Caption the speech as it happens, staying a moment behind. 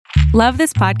Love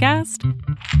this podcast?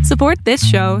 Support this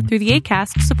show through the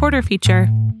Acast supporter feature.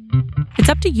 It's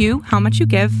up to you how much you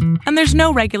give, and there's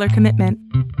no regular commitment.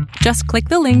 Just click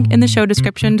the link in the show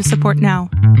description to support now.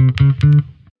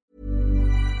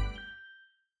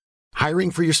 Hiring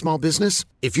for your small business?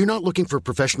 If you're not looking for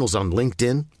professionals on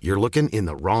LinkedIn, you're looking in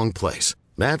the wrong place.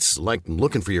 That's like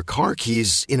looking for your car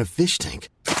keys in a fish tank.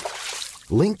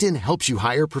 LinkedIn helps you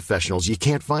hire professionals you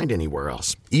can't find anywhere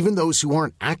else, even those who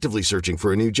aren't actively searching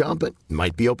for a new job but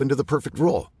might be open to the perfect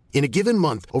role. In a given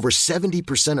month, over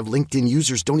 70% of LinkedIn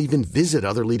users don't even visit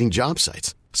other leading job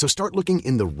sites. So start looking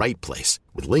in the right place.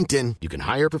 With LinkedIn, you can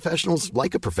hire professionals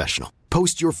like a professional.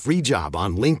 Post your free job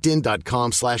on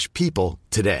linkedin.com/people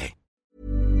today.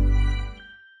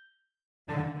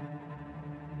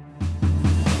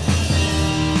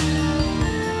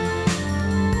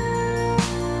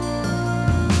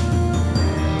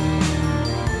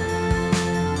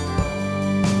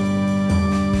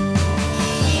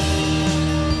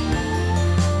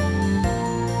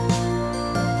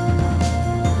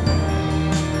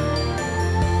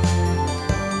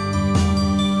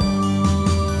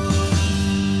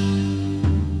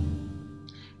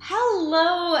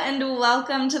 Hello and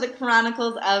welcome to the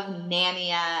Chronicles of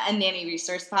Nania, a nanny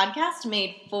resource podcast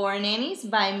made for nannies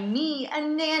by me, a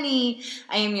nanny.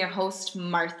 I am your host,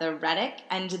 Martha Reddick,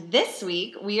 and this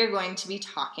week we are going to be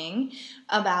talking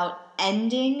about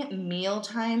ending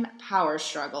mealtime power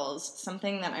struggles,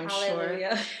 something that I'm sure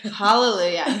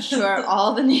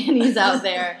all the nannies out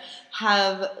there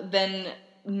have been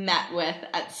met with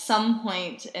at some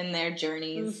point in their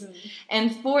journeys. Mm-hmm.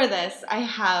 And for this, I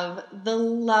have the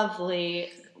lovely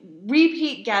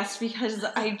repeat guest because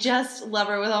I just love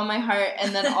her with all my heart,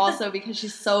 and then also because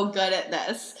she's so good at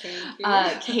this. Thank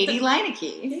you. Katie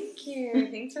Leineke. Thank you.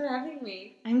 Thanks for having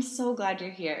me. I'm so glad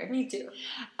you're here. Me too.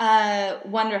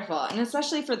 Wonderful. And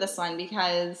especially for this one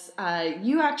because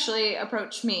you actually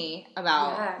approached me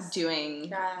about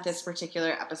doing this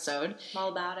particular episode. I'm all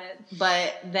about it.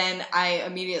 But then I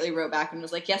immediately wrote back and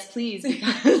was like, yes, please,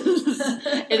 because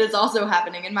it is also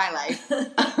happening in my life.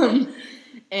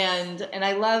 And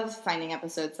I love finding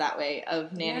episodes that way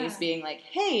of nannies being like,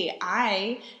 hey,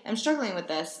 I am struggling with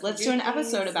this. Let's do an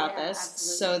episode about this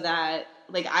so that,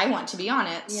 like, I want to be on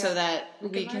it so that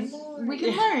we can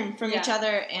learn from each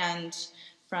other and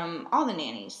from all the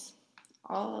nannies.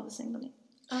 All the single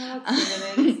nannies.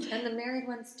 And the married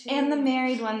ones, too. And the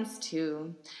married ones,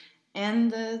 too. And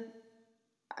the...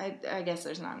 I guess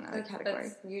there's not another category.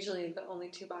 That's usually the only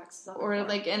two boxes. Or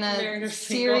like in a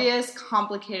serious,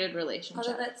 complicated relationship.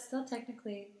 Although that's still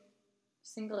technically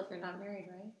single if you're not married,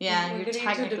 right? Yeah, we're you're getting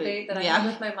technically... into a debate that I have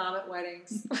with my mom at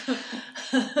weddings.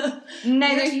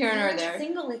 Neither here nor there.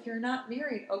 Single if you're not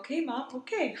married. Okay, Mom,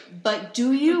 okay. But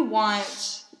do you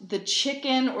want the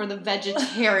chicken or the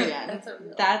vegetarian?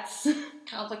 That's a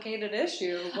complicated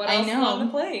issue. What I else know. is on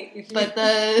the plate? But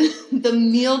the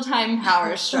mealtime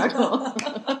power struggle.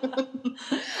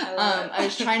 I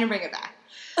was trying to bring it back.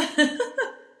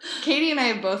 Katie and I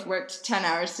have both worked 10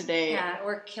 hours today. Yeah,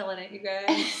 we're killing it, you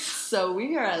guys. So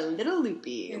we are a little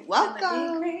loopy.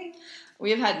 Welcome. We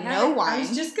have had no wine. I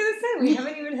was just going to say, we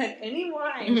haven't even had any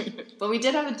wine. But we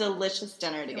did have a delicious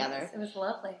dinner together. It was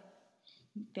lovely.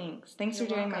 Thanks for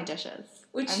doing my dishes.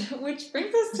 Which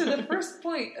brings us to the first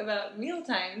point about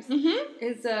mealtimes,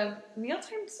 is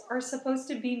mealtimes are supposed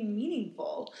to be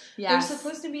meaningful. Yes. They're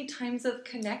supposed to be times of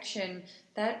connection,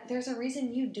 that there's a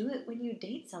reason you do it when you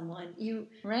date someone. You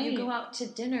go out to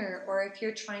dinner, or if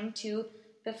you're trying to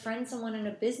befriend someone in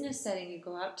a business setting, you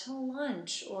go out to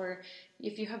lunch, or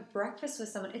if you have breakfast with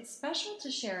someone, it's special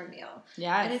to share a meal.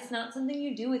 Yes. And it's not something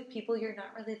you do with people you're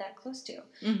not really that close to.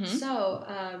 Mm-hmm. So,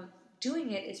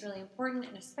 doing it is really important,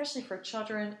 and especially for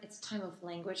children, it's a time of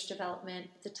language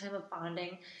development. It's a time of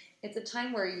bonding. It's a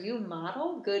time where you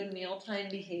model good mealtime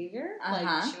behavior,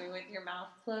 like chewing with your mouth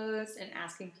closed and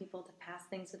asking people to pass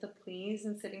things with a please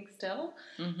and sitting still.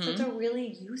 Mm-hmm. So it's a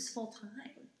really useful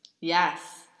time.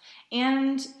 Yes.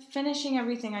 And finishing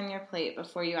everything on your plate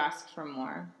before you ask for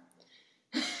more.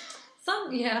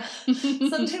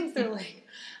 Sometimes they're like,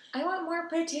 I want more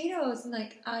potatoes. And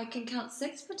like, I can count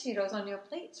 6 potatoes on your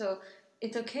plate, so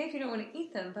it's okay if you don't want to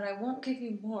eat them, but I won't give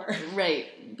you more.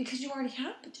 Right. Because you already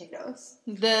have potatoes.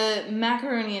 The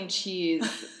macaroni and cheese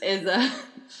is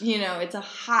it's a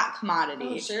hot commodity.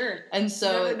 Oh, sure. And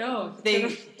so you never know.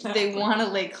 they want to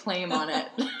lay claim on it.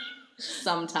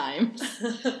 Sometimes.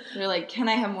 They're like, can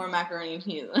I have more macaroni and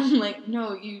cheese? I'm like,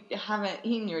 no, you haven't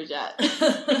eaten yours yet.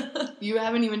 You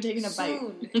haven't even taken a bite.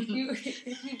 If you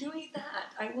do eat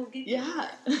that, I will give you. Yeah.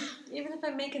 Even if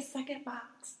I make a second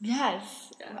box.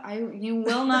 Yes. Yeah. You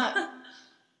will not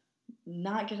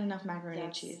not get enough macaroni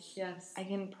and cheese. Yes. I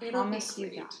can promise you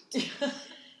that. that.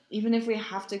 Even if we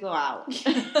have to go out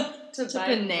to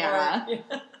Panera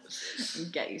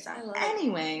and get you some.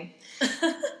 Anyway,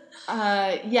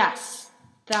 yes,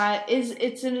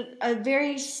 it's a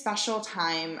very special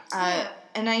time.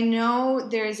 And I know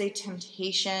there is a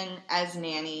temptation as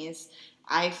nannies.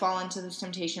 I fall into this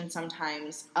temptation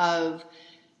sometimes of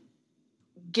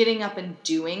getting up and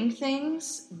doing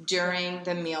things during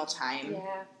the mealtime.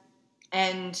 Yeah.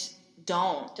 And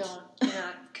don't.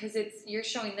 Yeah, because you're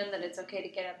showing them that it's okay to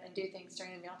get up and do things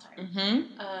during the mealtime.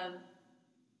 Mm-hmm.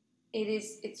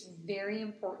 It's very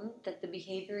important that the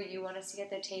behavior you want to see at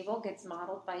the table gets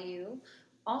modeled by you.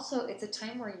 Also, it's a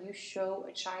time where you show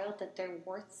a child that they're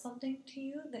worth something to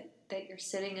you, that you're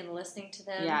sitting and listening to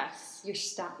them. Yes.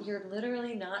 You're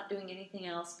literally not doing anything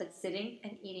else but sitting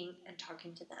and eating and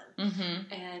talking to them.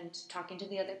 Mm-hmm. And talking to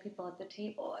the other people at the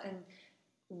table.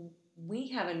 And we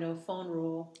have a no phone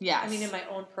rule. Yes. I mean, in my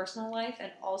own personal life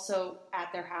and also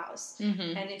at their house.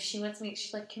 Mm-hmm. And if she wants me,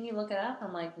 she's like, can you look it up?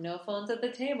 I'm like, no phones at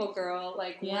the table, girl.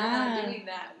 Like, we're not doing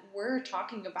that. We're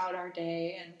talking about our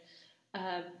day.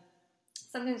 And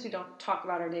sometimes we don't talk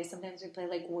about our day. Sometimes we play,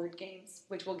 like, word games,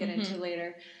 which we'll get into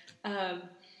later.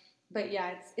 But,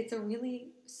 yeah, it's a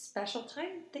really special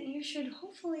time that you should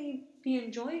hopefully be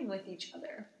enjoying with each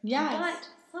other. Yes. But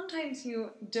sometimes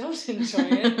you don't enjoy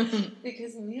it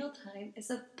because mealtime is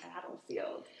a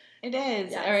battlefield. It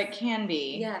is, or it can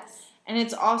be. Yes. And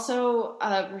it's also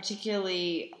a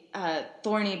particularly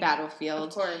thorny battlefield.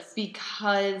 Of course.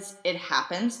 Because it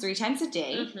happens 3 times a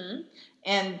day. Mm-hmm.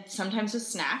 And sometimes with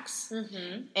snacks.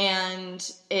 Mm-hmm.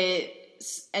 And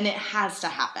it has to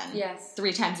happen. Yes.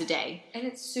 3 times a day. And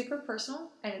it's super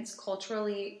personal and it's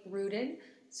culturally rooted.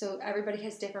 So everybody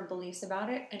has different beliefs about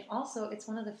it. And also, it's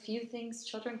one of the few things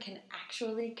children can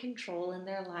actually control in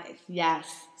their life.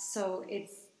 Yes. So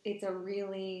it's a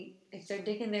really, if they're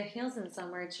digging their heels in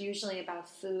somewhere, it's usually about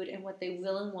food and what they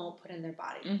will and won't put in their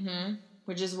body. Mm-hmm.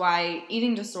 Which is why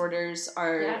eating disorders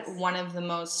are one of the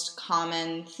most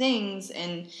common things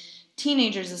in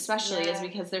teenagers especially, is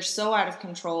because they're so out of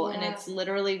control, and it's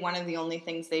literally one of the only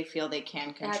things they feel they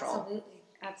can control.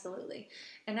 Absolutely.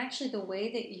 And actually, the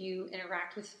way that you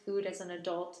interact with food as an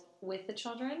adult with the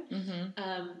children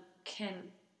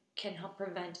can help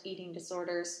prevent eating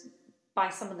disorders by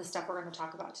some of the stuff we're going to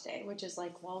talk about today, which is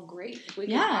like, well, great. If we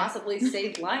can possibly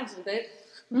save lives with it,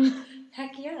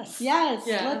 heck yes. Yes,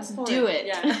 let's do it.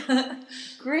 Yeah.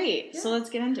 Great. So let's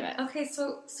get into it. Okay,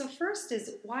 so first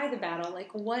is why the battle? Like,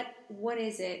 what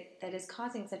is it that is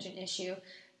causing such an issue?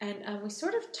 And we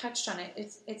sort of touched on it.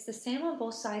 It's the same on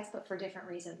both sides, but for different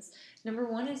reasons. Number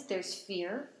one is there's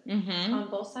fear on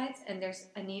both sides, and there's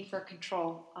a need for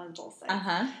control on both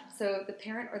sides. So the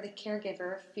parent or the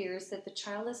caregiver fears that the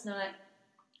child is not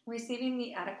receiving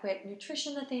the adequate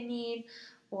nutrition that they need,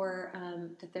 or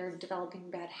that they're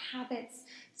developing bad habits.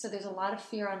 So there's a lot of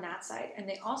fear on that side. And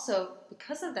they also,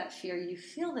 because of that fear, you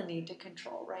feel the need to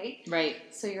control, right? Right.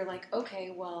 So you're like,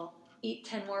 okay, well, eat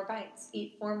 10 more bites,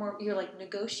 eat 4 more. You're like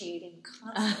negotiating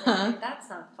constantly. Like, that's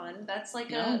not fun. That's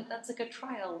like a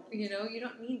trial. You know, you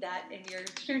don't need that in your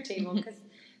dinner table, because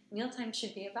mealtime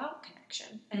should be about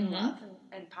connection and love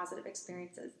and positive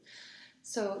experiences.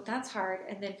 So that's hard.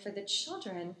 And then for the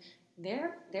children,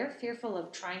 they're fearful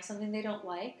of trying something they don't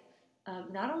like.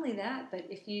 Not only that, but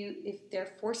if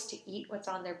they're forced to eat what's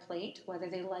on their plate, whether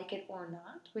they like it or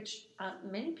not, which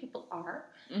many people are.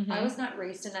 I was not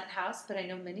raised in that house, but I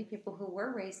know many people who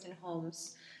were raised in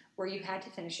homes where you had to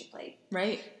finish your plate.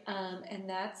 Right.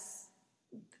 And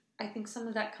I think some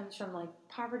of that comes from like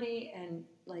poverty, and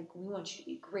like, we want you to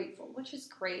be grateful, which is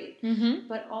great.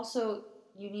 But also,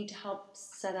 you need to help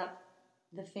set up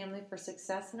the family for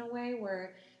success in a way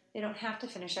where they don't have to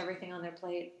finish everything on their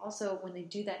plate. Also, when they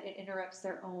do that, it interrupts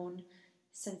their own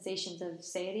sensations of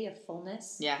satiety, of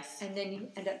fullness. Yes. And then you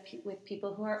end up with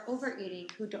people who are overeating,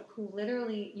 who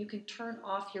literally, you can turn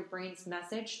off your brain's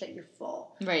message that you're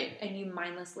full. Right. And you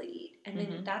mindlessly eat. And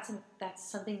then that's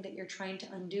something that you're trying to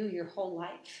undo your whole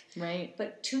life. Right.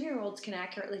 But 2-year-olds can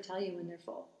accurately tell you when they're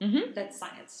full. That's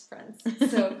science, friends.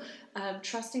 So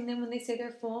trusting them when they say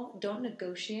they're full. Don't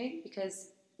negotiate, because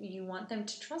you want them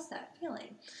to trust that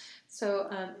feeling. So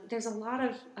there's a lot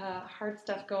of hard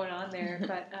stuff going on there.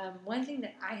 But one thing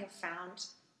that I have found,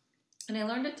 and I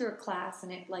learned it through a class,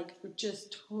 and it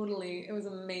it was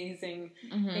amazing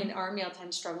in our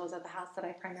mealtime struggles at the house that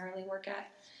I primarily work at.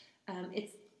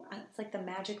 It's like the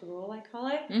magic rule, I call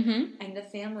it. And the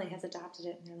family has adopted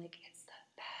it, and they're like, it's the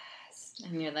best.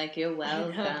 And you're like, you're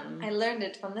welcome. I learned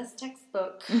it from this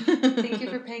textbook. Thank you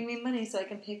for paying me money so I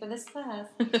can pay for this class.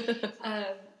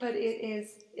 But it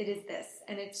is this,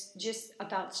 and it's just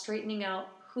about straightening out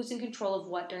who's in control of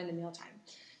what during the mealtime.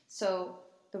 So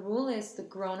the rule is the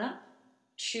grown-up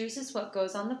chooses what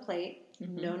goes on the plate,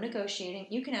 no negotiating.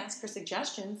 You can ask for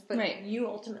suggestions, but you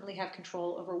ultimately have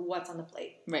control over what's on the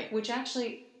plate. Right. Which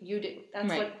actually you do.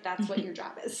 That's what your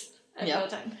job is at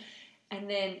mealtime. And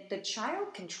then the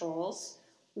child controls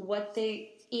what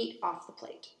they eat off the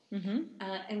plate.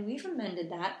 And we've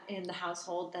amended that in the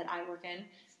household that I work in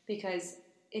because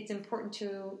it's important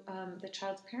to the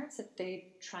child's parents that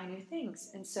they try new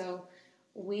things. And so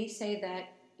we say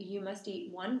that you must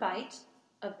eat one bite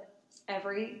of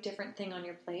every different thing on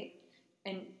your plate.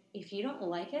 And if you don't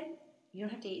like it, you don't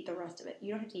have to eat the rest of it.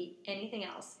 You don't have to eat anything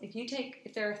else.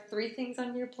 If there are 3 things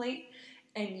on your plate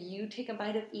and you take a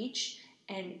bite of each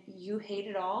and you hate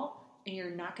it all and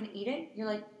you're not going to eat it, you're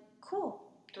like, cool,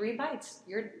 3 bites.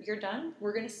 You're done.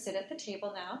 We're going to sit at the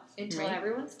table now until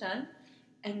everyone's done.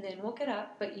 And then we'll get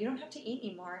up, but you don't have to eat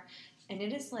anymore. And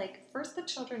it is like, first the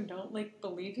children don't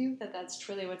believe you that that's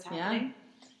truly what's happening.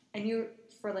 And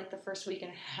for the first week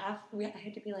and a half, I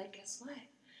had to be like, guess what?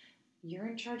 You're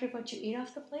in charge of what you eat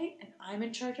off the plate, and I'm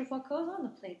in charge of what goes on the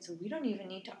plate. So we don't even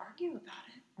need to argue about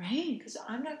it. Right. Because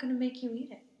I'm not going to make you eat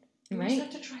it. You just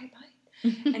have to try a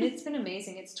bite. And it's been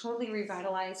amazing. It's totally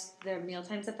revitalized their meal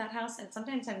times at that house. And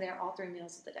sometimes I'm there all 3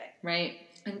 meals of the day. Right.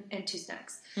 And 2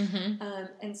 snacks.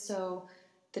 And so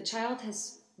the child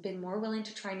has been more willing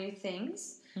to try new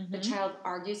things. The child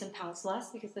argues and pouts less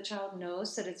because the child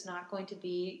knows that it's not going to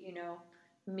be,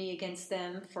 me against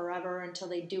them forever until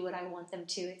they do what I want them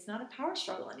to. It's not a power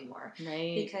struggle anymore.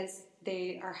 Right. Because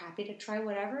they are happy to try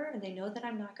whatever and they know that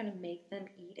I'm not going to make them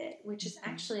eat it, which is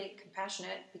actually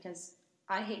compassionate because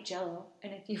I hate Jell-O.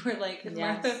 And if you were like,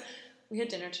 Martha, we had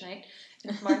dinner tonight,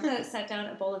 and if Martha sat down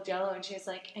a bowl of Jell-O and she was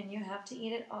like, and you have to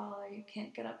eat it all or you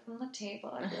can't get up from the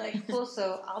table, I'd be like, cool,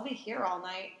 so I'll be here all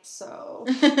night, so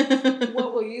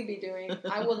what will you be doing?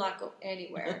 I will not go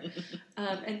anywhere.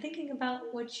 And thinking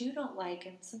about what you don't like,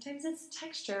 and sometimes it's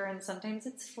texture and sometimes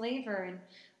it's flavor, and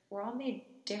we're all made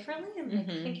differently, and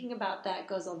thinking about that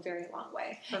goes a very long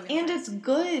way for me. And it's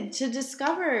good to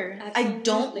discover, I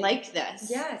don't like this.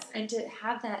 Yes, and to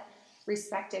have that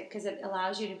respected because it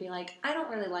allows you to be like, I don't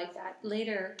really like that.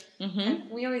 Later, and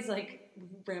we always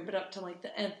ramp it up to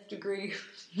the nth degree.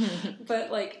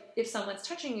 But if someone's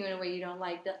touching you in a way you don't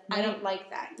like, I don't like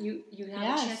that. You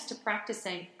have a chance to practice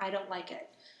saying, I don't like it.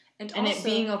 And also, it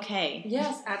being okay.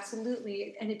 Yes,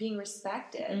 absolutely. And it being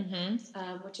respected,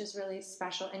 which is really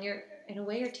special. And in a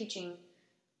way you're teaching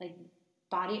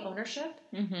body ownership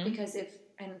because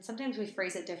and sometimes we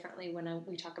phrase it differently when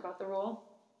we talk about the rule.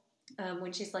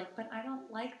 When she's like, but I don't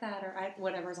like that, or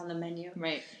whatever's on the menu.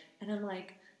 Right. And I'm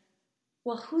like,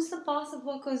 well, who's the boss of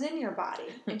what goes in your body?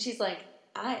 And she's like,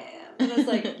 I am. And I was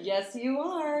like, yes, you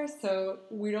are. So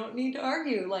we don't need to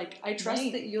argue. I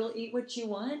trust that you'll eat what you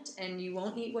want, and you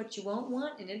won't eat what you won't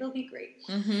want, and it'll be great.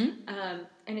 And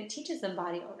it teaches them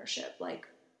body ownership.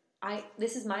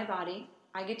 This is my body.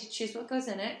 I get to choose what goes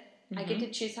in it. I get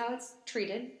to choose how it's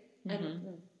treated.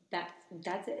 And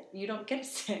that's it. You don't get to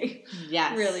say.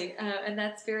 Yes. Really. And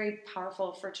that's very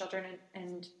powerful for children.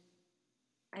 And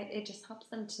it just helps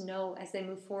them to know as they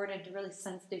move forward into really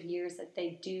sensitive years that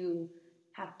they do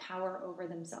have power over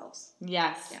themselves.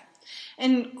 Yes. Yeah.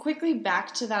 And quickly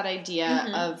back to that idea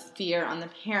of fear on the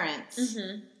parents'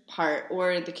 part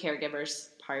or the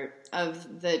caregiver's part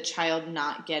of the child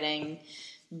not getting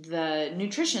the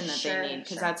nutrition that they need,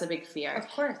 because that's a big fear. Of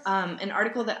course. An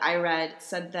article that I read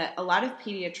said that a lot of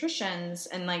pediatricians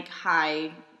and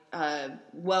high,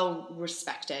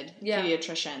 well-respected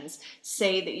pediatricians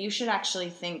say that you should actually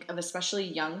think of especially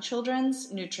young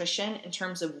children's nutrition in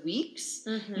terms of weeks,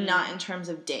 not in terms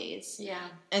of days. Yeah.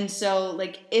 And so,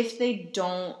 if they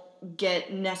don't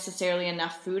get necessarily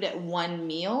enough food at one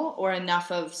meal or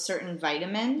enough of certain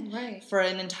vitamin for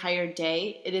an entire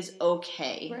day, it is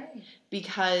okay. Right.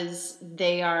 Because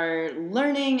they are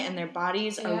learning and their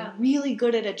bodies are really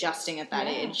good at adjusting at that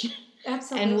age.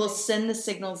 Absolutely. And will send the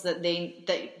signals that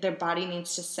their body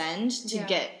needs to send to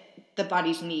get the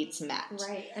body's needs met.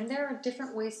 Right. And there are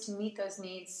different ways to meet those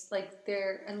needs.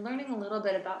 And learning a little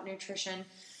bit about nutrition,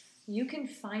 you can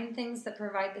find things that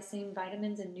provide the same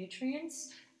vitamins and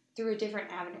nutrients through a different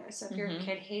avenue. So if your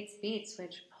kid hates beets,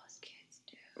 which most kids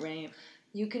do. Right.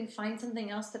 You can find something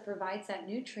else that provides that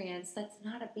nutrients that's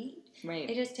not a beet. Right.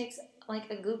 It just takes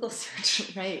a Google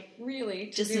search. Right.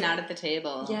 Really. Just not at the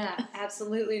table. Yeah,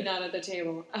 absolutely not at the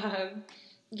table. And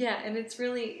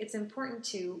it's important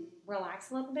to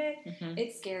relax a little bit.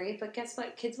 It's scary, but guess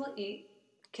what? Kids will eat.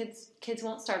 Kids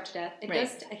won't starve to death. I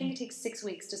think it takes 6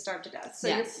 weeks to starve to death. So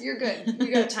you're good.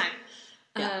 You got time.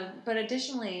 Yeah. But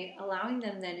additionally, allowing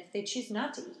them then, if they choose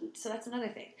not to eat, so that's another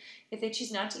thing. If they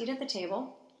choose not to eat at the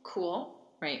table, cool.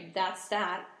 Right. That's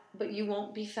that. But you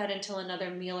won't be fed until another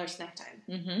meal or snack time.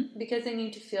 Mm-hmm. Because they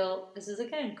need to feel, this is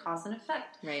again, cause and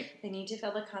effect. Right. They need to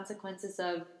feel the consequences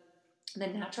of, the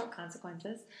natural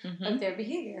consequences of their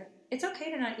behavior. It's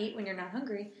okay to not eat when you're not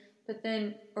hungry, but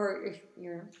then, or if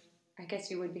you're, I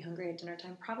guess you would be hungry at dinner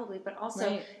time probably, but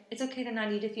also it's okay to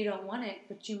not eat if you don't want it,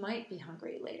 but you might be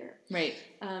hungry later. Right.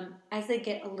 As they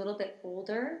get a little bit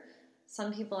older,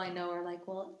 some people I know are like,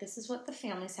 well, this is what the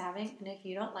family's having, and if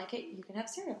you don't like it, you can have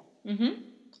cereal. Mm-hmm.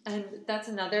 And that's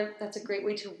a great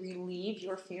way to relieve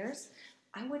your fears.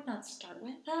 I would not start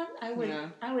with that. I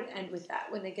would end with that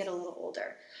when they get a little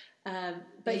older.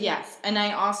 But yes, and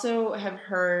I also have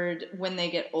heard when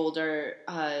they get older,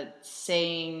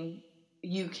 saying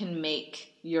you can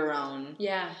make your own,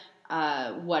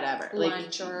 whatever,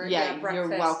 lunch like, or you're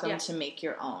breakfast. welcome to make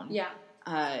your own. Yeah.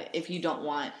 If you don't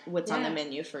want what's on the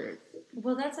menu for.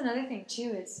 Well, that's another thing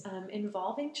too is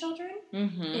involving children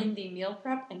in the meal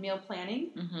prep and meal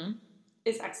planning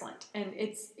is excellent, and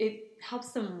it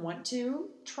helps them want to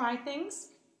try things.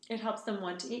 It helps them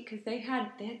want to eat because they had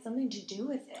something to do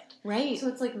with it. Right. So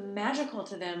it's like magical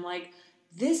to them. Like,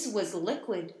 this was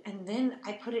liquid, and then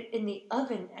I put it in the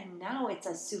oven, and now it's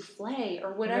a souffle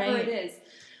or whatever it is.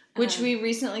 Which we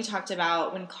recently talked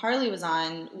about when Carly was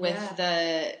on with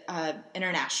the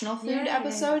international food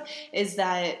episode, is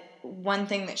that one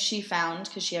thing that she found,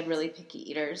 because she had really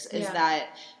picky eaters, is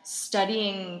that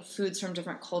studying foods from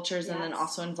different cultures and then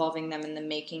also involving them in the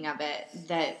making of it,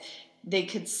 that they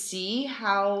could see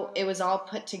how it was all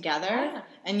put together. Yeah.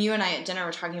 And you and I at dinner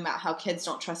were talking about how kids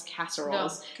don't trust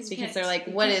casseroles because they're like,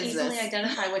 what is this? Easily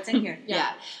identify what's in here.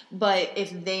 Yeah. But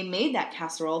if they made that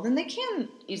casserole, then they can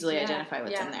easily identify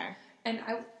what's in there. And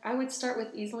I would start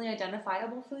with easily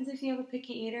identifiable foods if you have a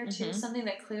picky eater, too. Something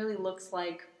that clearly looks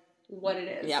like what it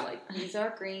is. Yep. Like, these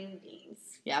are green beans.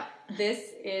 Yep. This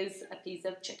is a piece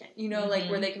of chicken. You know, like,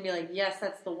 where they can be like, yes,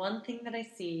 that's the one thing that I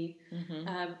see.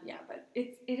 But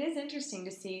it is interesting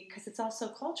to see because it's also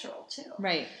cultural, too.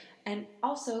 Right. And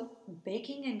also,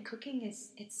 baking and cooking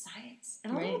it's science.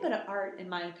 And a little bit of art, in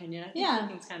my opinion. I think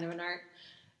cooking's kind of an art.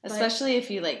 Especially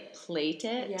if you, like, plate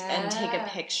it and take a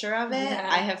picture of it.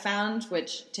 I have found,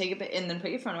 and then put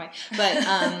your phone away. But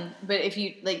but if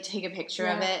you, like, take a picture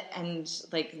of it and,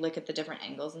 like, look at the different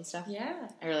angles and stuff. Yeah.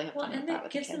 I really have fun with that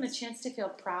with the kids. And it gives them a chance to feel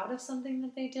proud of something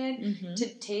that they did, to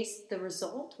taste the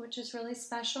result, which is really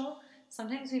special.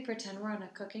 Sometimes we pretend we're on a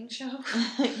cooking show.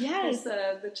 Yes.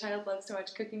 The child loves to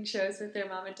watch cooking shows with their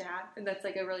mom and dad, and that's,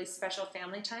 like, a really special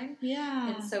family time.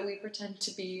 Yeah. And so we pretend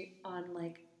to be on,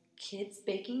 like, Kids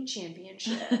Baking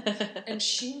Championship, and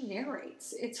she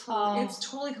narrates. It's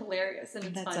totally hilarious, and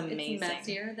it's fun. Amazing. It's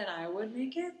messier than I would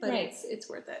make it, but it's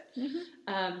worth it.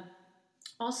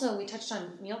 Also, we touched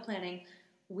on meal planning.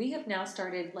 We have now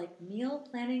started, like, meal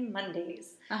planning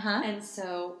Mondays, and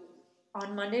so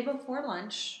on Monday before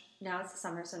lunch. Now it's the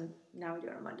summer, so now we do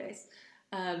it on Mondays.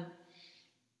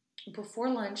 Before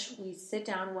lunch, we sit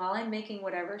down while I'm making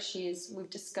whatever we've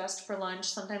discussed for lunch.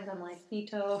 Sometimes I'm like,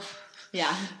 veto.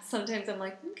 Yeah. Sometimes I'm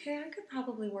like, okay, I could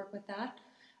probably work with that.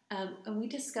 And we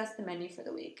discuss the menu for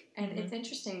the week. And it's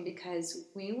interesting because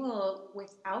we will,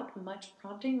 without much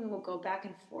prompting, we will go back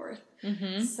and forth.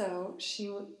 So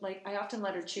I often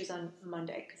let her choose on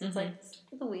Monday because it's like the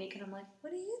start of the week. And I'm like, what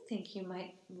do you think you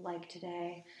might like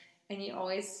today? And you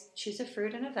always choose a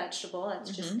fruit and a vegetable.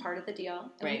 That's just part of the deal.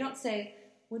 And we don't say,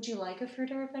 would you like a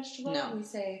fruit or a vegetable? No. We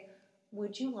say,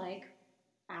 would you like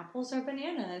apples or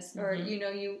bananas? Or,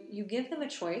 you give them a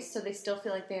choice so they still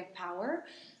feel like they have power,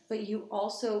 but you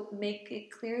also make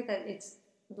it clear that it's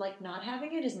like not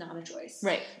having it is not a choice.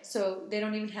 Right. So they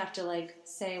don't even have to, like,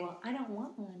 say, well, I don't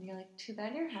want one. You're like, too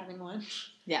bad you're having one.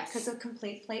 Yes. Because a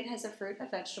complete plate has a fruit, a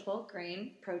vegetable,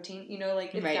 grain, protein,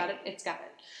 it's got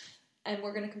it. And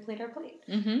we're going to complete our plate.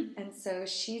 And so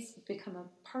she's become a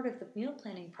part of the meal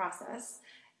planning process.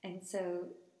 And so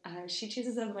she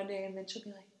chooses on Monday, and then she'll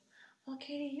be like, well,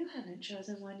 Katie, you haven't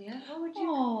chosen one yet. What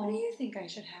do you think I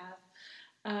should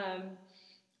have?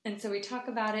 And so we talk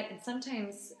about it. And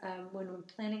sometimes when we're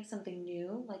planning something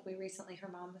new, like her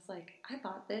mom was like, I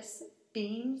bought this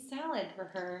bean salad for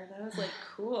her. And I was like,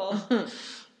 cool.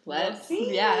 Let's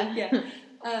see. Yeah.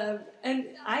 And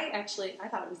I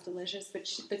thought it was delicious, but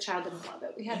the child didn't love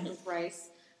it. We had it with rice.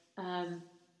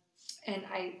 And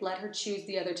I let her choose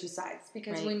the other two sides.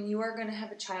 Because when you are going to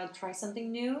have a child try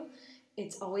something new,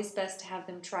 it's always best to have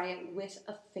them try it with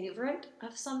a favorite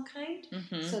of some kind.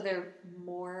 So they're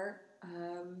more...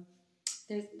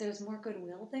 there's more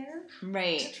goodwill there.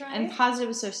 Right. To try and it. Positive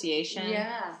association.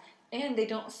 Yeah. And they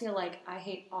don't feel like, I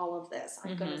hate all of this.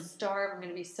 I'm going to starve. I'm going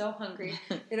to be so hungry.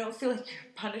 They don't feel like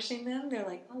you're punishing them. They're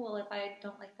like, oh, well, if I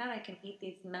don't like that, I can eat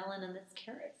these melon and this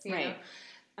carrots, you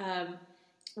know?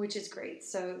 Which is great.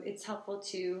 So it's helpful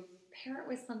to pair it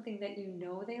with something that you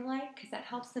know they like, because that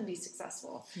helps them be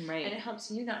successful. Right. And it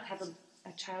helps you not have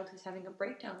a child who's having a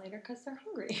breakdown later because they're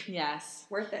hungry. Yes.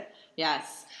 Worth it.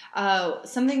 Yes.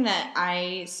 Something that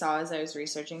I saw as I was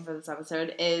researching for this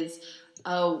episode is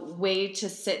a way to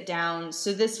sit down.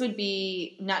 So this would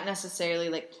be not necessarily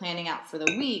like planning out for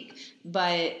the week,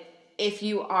 but if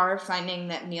you are finding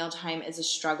that mealtime is a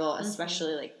struggle,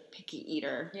 especially like picky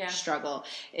eater struggle,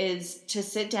 is to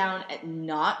sit down at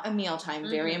not a mealtime,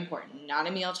 very important, not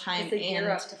a mealtime. It's a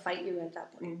gear up to fight you at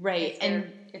that point. Right.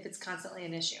 If it's constantly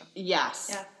an issue. Yes.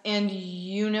 Yeah. And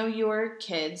you know your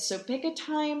kids, so pick a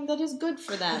time that is good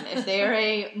for them. If they're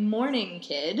a morning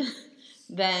kid,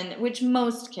 then, which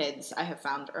most kids I have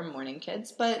found are morning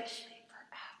kids, but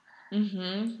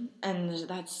and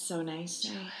that's so nice.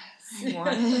 I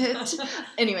want it.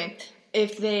 Anyway,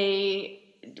 if they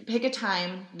pick a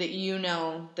time that you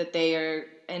know that they are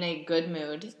in a good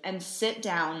mood and sit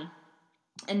down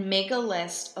and make a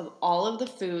list of all of the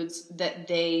foods that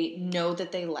they know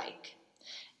that they like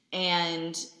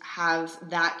and have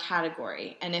that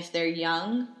category. And if they're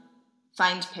young,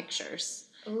 find pictures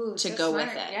to go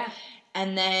with it. Yeah.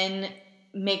 And then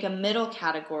make a middle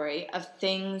category of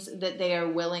things that they are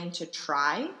willing to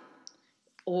try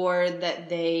or that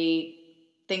they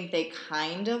think they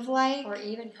kind of like. Or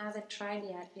even haven't tried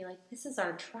yet. Be like, this is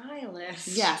our try list.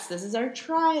 Yes, this is our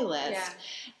try list. Yeah.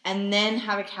 And then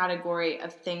have a category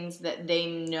of things that they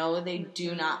know they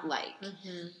do not like.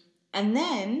 And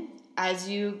then, as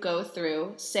you go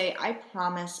through, say, I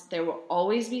promise there will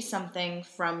always be something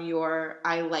from your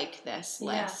I like this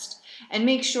list. And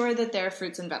make sure that there are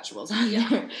fruits and vegetables on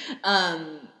there.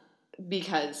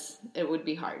 Because it would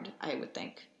be hard, I would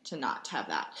think, to not have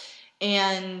that.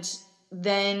 And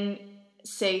then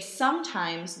say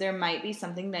sometimes there might be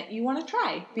something that you want to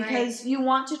try because you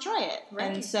want to try it.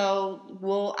 Right. And so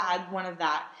we'll add one of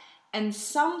that. And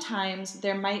sometimes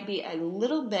there might be a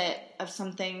little bit of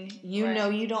something you know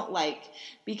you don't like,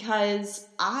 because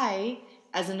I,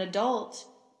 as an adult,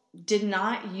 did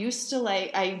not used to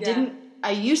like,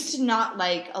 I used to not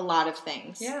like a lot of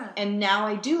things. Yeah. And now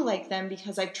I do like them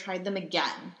because I've tried them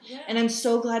again. Yeah. And I'm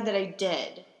so glad that I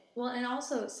did. Well, and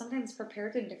also sometimes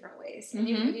prepared in different ways. And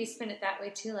you spin it that way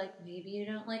too. Like, maybe you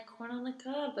don't like corn on the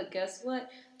cob, but guess what?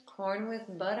 Corn with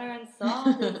butter and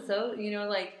salt and so, you know,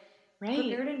 like,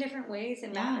 prepared in different ways,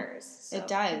 it matters. So it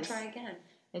does. Try again.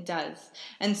 It does.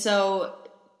 And so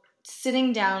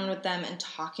sitting down with them and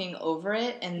talking over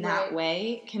it in that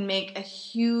way can make a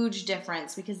huge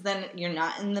difference, because then you're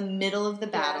not in the middle of the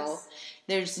battle.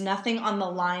 There's nothing on the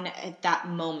line at that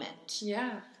moment.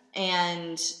 Yeah.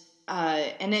 And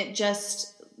it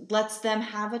just lets them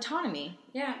have autonomy.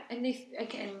 Yeah. And they,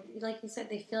 again, like you said,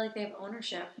 they feel like they have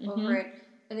ownership over it.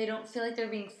 And they don't feel like they're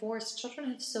being forced.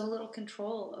 Children have so little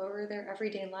control over their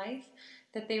everyday life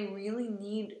that they really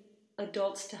need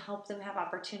adults to help them have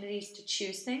opportunities to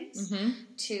choose things.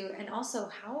 And also,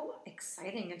 how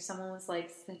exciting if someone was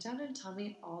like, sit down and tell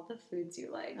me all the foods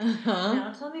you like.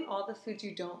 Now tell me all the foods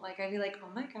you don't like. I'd be like, oh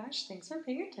my gosh, thanks for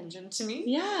paying attention to me.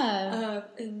 Yeah.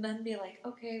 And then be like,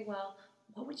 okay, well,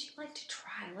 what would you like to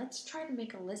try? Let's try to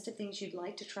make a list of things you'd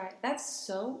like to try. That's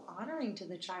so honoring to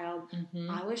the child.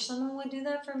 I wish someone would do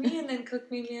that for me and then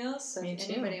cook me meals. So if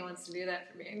anybody wants to do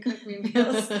that for me and cook me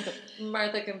meals,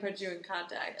 Martha can put you in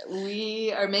contact.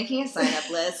 We are making a sign-up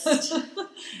list.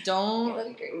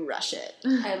 Don't rush it.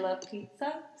 I love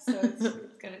pizza, so it's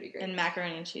going to be great. And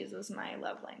macaroni and cheese is my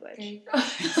love language.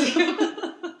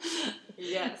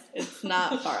 Yes, it's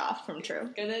not far off from true.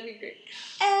 It's gonna be great.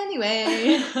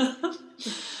 Anyway.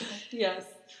 Yes.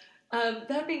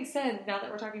 That being said, now that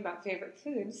we're talking about favorite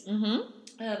foods,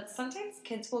 sometimes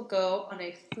kids will go on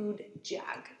a food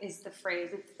jag, is the phrase.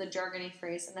 It's the jargony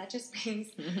phrase, and that just means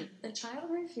the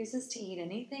child refuses to eat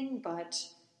anything but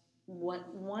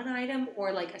one item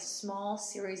or like a small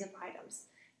series of items.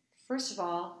 First of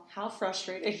all, how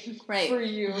frustrating for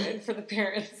you and for the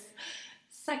parents.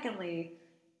 Secondly,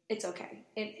 it's okay.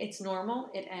 It's normal.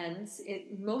 It ends.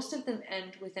 Most of them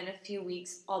end within a few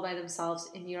weeks all by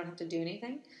themselves, and you don't have to do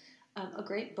anything. A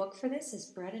great book for this is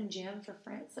Bread and Jam for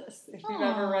Francis. If you've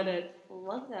ever read it,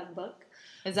 love that book.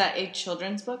 Is that a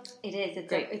children's book? It is. It's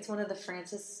great. It's one of the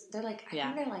Francis. They're like, I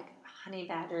think they're like honey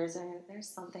badgers, or there's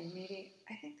something. Maybe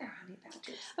I think they're honey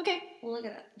badgers. Okay, we'll look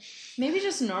at it. Maybe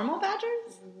just normal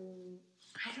badgers.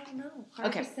 I don't know.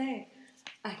 Hard to say.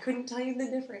 I couldn't tell you the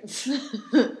difference.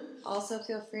 Also,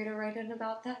 feel free to write in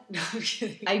about that. No, I'm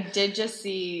kidding. I did just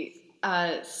see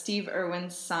Steve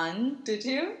Irwin's son. Did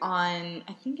you? On,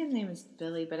 I think his name is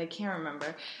Billy, but I can't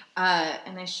remember.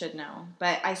 And I should know.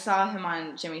 But I saw him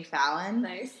on Jimmy Fallon.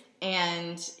 Nice.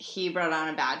 And he brought on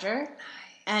a badger. Nice.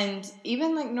 And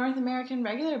even, like, North American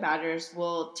regular badgers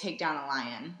will take down a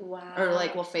lion. Wow. Or,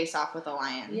 like, will face off with a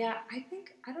lion. Yeah,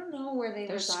 I don't know where they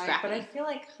reside, scrappy. But I feel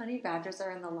like honey badgers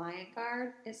are in the lion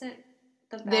guard. Isn't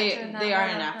the badger They are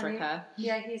in Africa. Honey?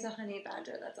 Yeah, he's a honey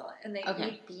badger, that's all. And they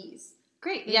eat bees.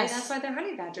 Great, Maybe yes. that's why they're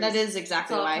honey badgers. That is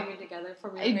exactly it's all why. Coming together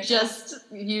for me I right just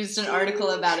used an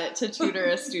article about it to tutor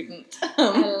a student.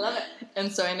 I love it.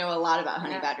 And so I know a lot about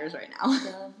honey badgers right now.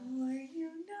 The more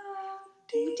you know.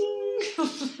 Ding,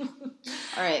 ding.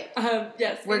 All right.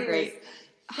 Yes. We're great.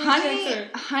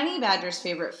 Honey badger's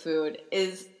favorite food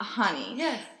is honey.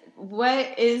 Yes.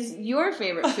 What is your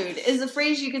favorite food? Is a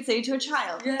phrase you could say to a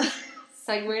child. Yes.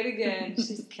 Segued again.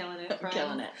 She's killing it. I'm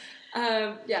killing it.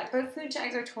 Yeah, but food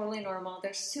tags are totally normal.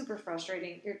 They're super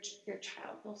frustrating. Your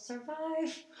child will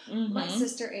survive. Mm-hmm. My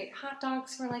sister ate hot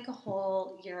dogs for like a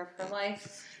whole year of her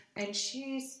life, and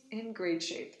she's in great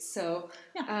shape. So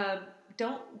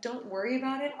don't worry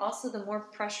about it. Also, the more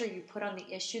pressure you put on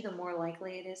the issue, the more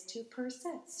likely it is to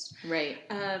persist. Right.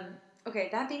 Okay,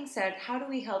 that being said, how do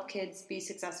we help kids be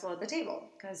successful at the table?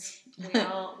 Because we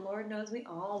all, Lord knows we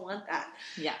all want that.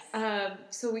 Yes.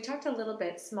 So we talked a little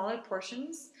bit, smaller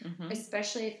portions, mm-hmm.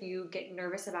 especially if you get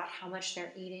nervous about how much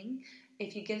they're eating.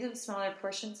 If you give them smaller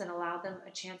portions and allow them a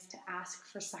chance to ask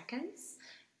for seconds,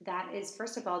 that is,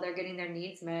 first of all, they're getting their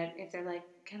needs met. If they're like,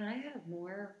 can I have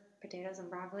more potatoes and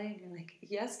broccoli? And you're like,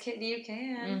 yes, kid, you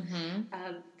can.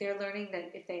 Mm-hmm. They're learning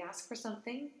that if they ask for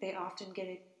something, they often get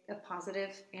a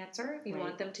positive answer. You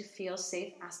want them to feel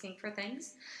safe asking for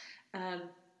things. And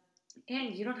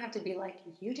you don't have to be like,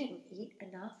 you didn't eat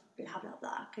enough, blah, blah,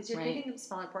 blah, because you're giving them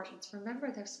smaller portions. Remember,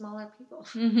 they're smaller people.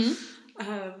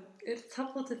 Mm-hmm. It's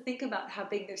helpful to think about how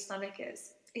big their stomach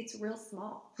is. It's real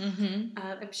small. Mm-hmm.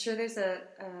 I'm sure there's a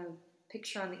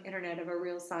picture on the internet of a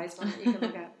real size one that you can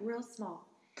look at. Real small.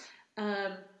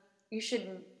 You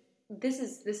shouldn't. This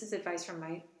is advice from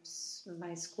my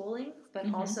schooling, but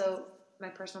mm-hmm. also my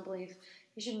personal belief.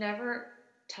 You should never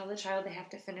tell the child they have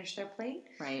to finish their plate.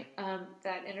 Right.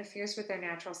 That interferes with their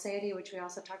natural satiety, which we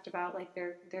also talked about, like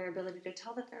their ability to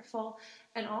tell that they're full,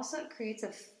 and also it creates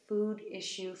a food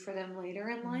issue for them later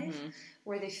in life, mm-hmm.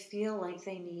 where they feel like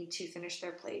they need to finish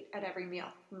their plate at every meal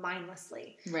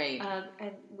mindlessly. Right.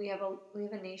 And we have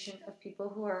a nation of people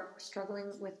who are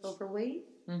struggling with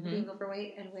overweight, mm-hmm. being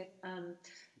overweight, and with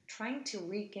trying to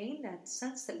regain that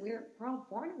sense that we're all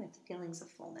born with feelings of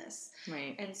fullness.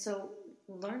 Right. And so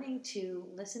learning to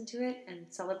listen to it and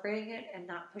celebrating it and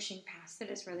not pushing past it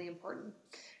is really important.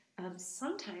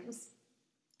 Sometimes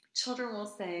children will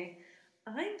say,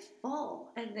 I'm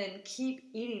full, and then keep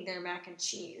eating their mac and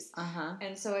cheese. Uh-huh.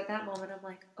 And so at that moment, I'm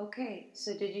like, okay,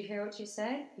 so did you hear what you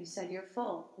said? You said you're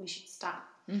full. We should stop.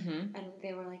 Mm-hmm. And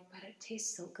they were like, but it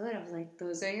tastes so good. I was like,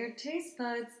 those are your taste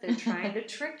buds. They're trying to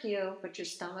trick you, but your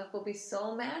stomach will be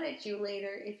so mad at you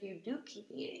later if you do keep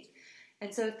eating.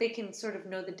 And so if they can sort of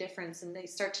know the difference and they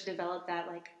start to develop that,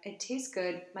 like, it tastes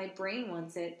good, my brain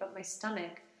wants it, but my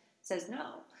stomach says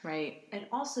no. Right. And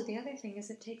also the other thing is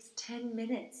it takes 10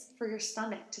 minutes for your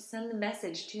stomach to send the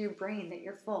message to your brain that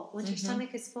you're full. Once mm-hmm. your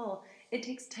stomach is full, it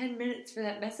takes 10 minutes for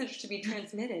that message to be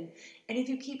transmitted. And if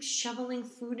you keep shoveling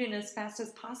food in as fast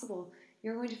as possible,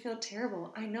 you're going to feel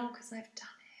terrible. I know, because I've done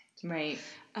it. Right.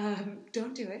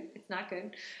 Don't do it. It's not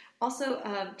good. Also,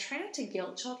 try not to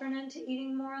guilt children into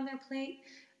eating more on their plate.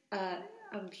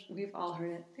 We've all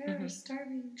heard it. There mm-hmm. are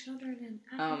starving children in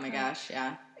Africa. Oh my gosh,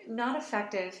 yeah. Not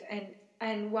effective.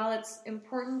 And while it's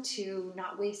important to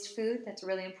not waste food, that's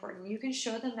really important. You can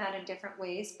show them that in different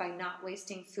ways by not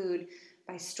wasting food,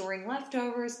 by storing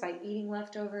leftovers, by eating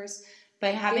leftovers. By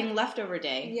having leftover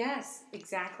day. Yes,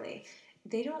 exactly.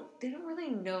 They don't really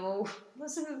know,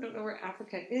 most of them don't know where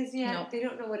Africa is yet. Nope. They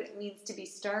don't know what it means to be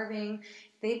starving.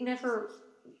 They've never,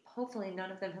 hopefully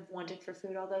none of them have wanted for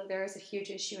food, although there is a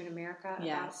huge issue in America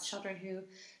about children who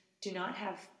do not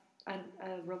have a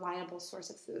reliable source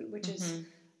of food, which mm-hmm. is,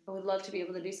 I would love to be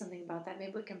able to do something about that.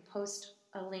 Maybe we can post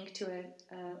a link to an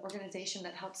organization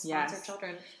that helps sponsor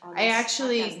children on this I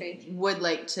actually podcast page. Would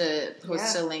like to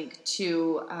post a link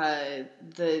to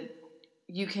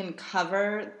you can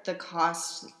cover the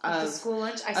cost of school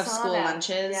lunch. I of saw school that.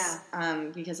 lunches, Yeah.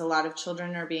 Because a lot of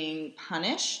children are being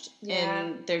punished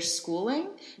in their schooling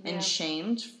and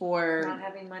shamed for not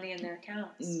having money in their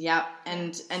accounts. Yep,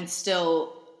 and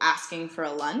still asking for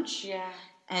a lunch. Yeah.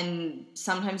 And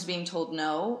sometimes being told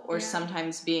no, or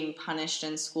sometimes being punished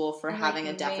in school for having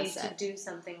a deficit. Made to do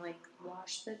something like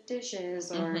wash the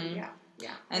dishes, or mm-hmm.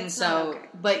 yeah. And it's so,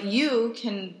 but you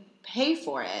can pay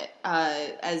for it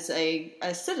as a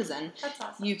citizen. That's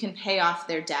awesome. You can pay off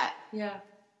their debt. Yeah.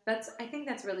 I think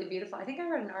that's really beautiful. I think I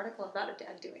read an article about a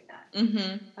dad doing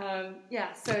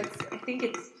that. So I think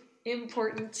it's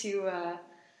important to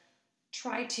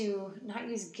try to not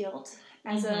use guilt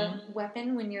as a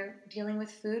weapon when you're dealing with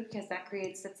food, because that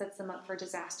sets them up for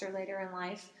disaster later in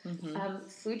life.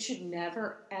 Food should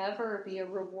never, ever be a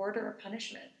reward or a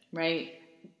punishment. Right.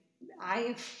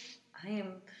 I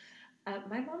am...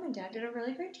 my mom and dad did a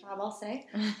really great job, I'll say.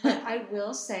 But I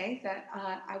will say that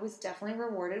I was definitely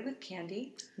rewarded with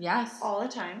candy. Yes. All the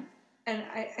time. And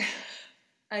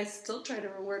I still try to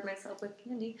reward myself with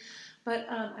candy. But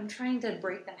I'm trying to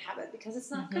break that habit because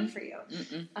it's not good for you.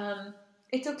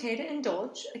 It's okay to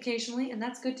indulge occasionally, and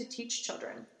that's good to teach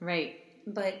children. Right.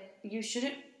 But you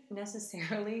shouldn't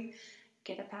necessarily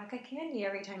get a pack of candy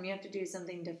every time you have to do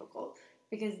something difficult.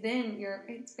 Because then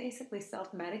it's basically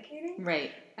self-medicating.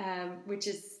 Right. Which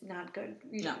is not good.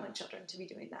 You don't want children to be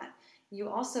doing that. You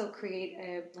also create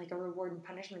a reward and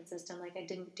punishment system. Like, I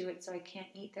didn't do it, so I can't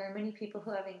eat. There are many people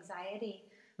who have anxiety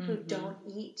who don't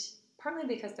eat, partly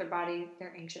because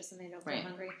they're anxious and they don't feel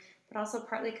hungry, but also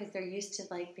partly because they're used to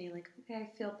being like, okay, I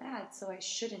feel bad, so I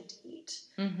shouldn't eat.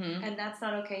 And that's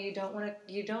not okay. You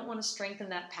don't want to strengthen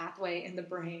that pathway in the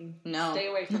brain. No. Stay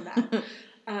away from that.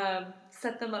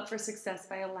 Set them up for success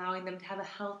by allowing them to have a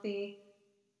healthy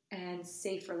and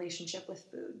safe relationship with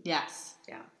food. Yes.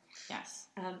 Yeah. Yes.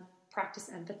 Practice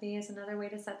empathy is another way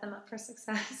to set them up for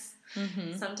success.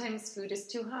 Sometimes food is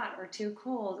too hot or too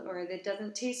cold, or it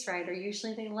doesn't taste right, or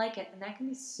usually they like it, and that can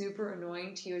be super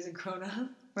annoying to you as a grown-up.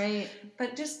 Right.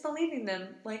 But just believing them,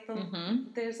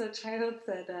 there's a child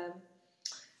that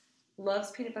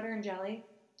loves peanut butter and jelly,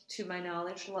 to my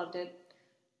knowledge, loved it.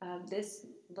 This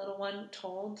little one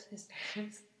told his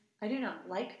parents, I do not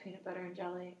like peanut butter and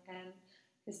jelly. And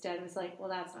his dad was like, well,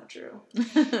 that's not true.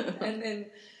 And then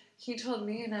he told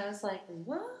me, and I was like,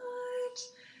 what?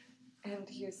 And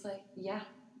he was like, yeah,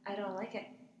 I don't like it.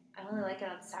 I only like it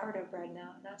on sourdough bread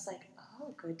now. And I was like,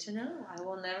 oh, good to know. I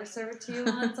will never serve it to you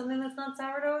on something that's not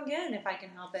sourdough again if I can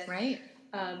help it. Right.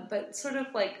 But sort of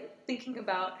thinking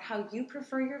about how you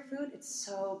prefer your food, it's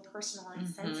so personal and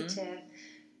sensitive.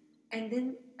 And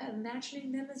then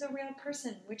imagining them as a real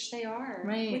person, which they are,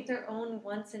 with their own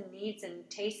wants and needs and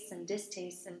tastes and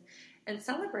distastes, and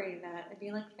celebrating that and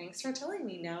being like, thanks for telling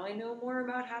me. Now I know more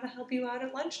about how to help you out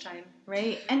at lunchtime.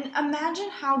 Right. And imagine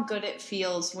how good it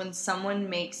feels when someone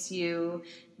makes you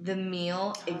the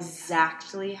meal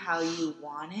exactly how you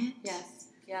want it. Yes.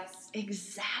 Yes.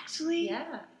 Exactly.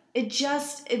 Yeah. It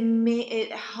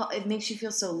makes you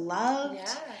feel so loved.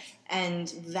 Yeah. And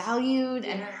valued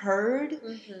and heard.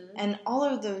 And all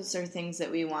of those are things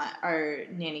that we want our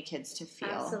nanny kids to feel.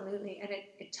 Absolutely. And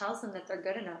it tells them that they're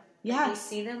good enough. Yes. We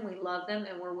see them, we love them,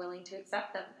 and we're willing to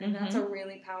accept them. And that's a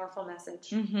really powerful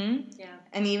message. Yeah.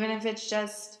 And even if it's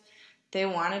just they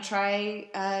want to try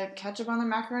ketchup on their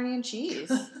macaroni and cheese,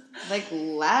 let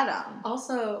them.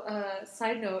 Also,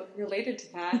 side note related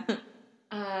to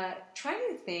that, try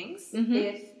new things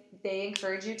if they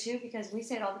encourage you to, because we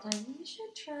say it all the time, you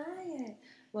should try it.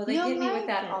 Well, they get me with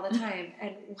that all the time.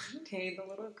 And one day, the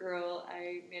little girl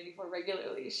I nanny for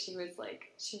regularly, she was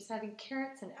having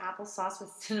carrots and applesauce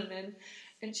with cinnamon,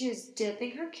 and she was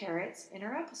dipping her carrots in her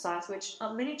applesauce, which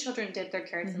many children dip their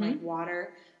carrots in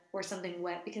water or something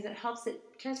wet because it helps it.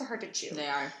 Carrots are hard to chew. They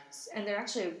are. And they're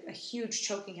actually a huge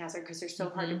choking hazard because they're so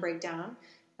hard to break down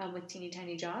with teeny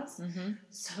tiny jaws.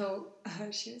 So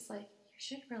she was like, you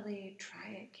should really try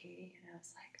it, Katie. And I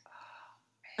was like,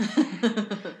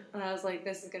 and I was like,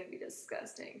 this is going to be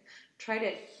disgusting. Tried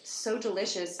it. So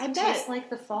delicious. I bet. Tastes like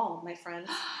the fall, my friends.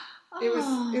 It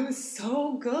was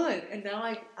so good. And now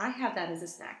I have that as a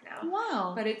snack now.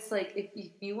 Wow. But it's like,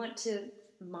 if you want to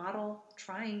model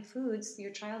trying foods,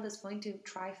 your child is going to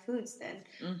try foods then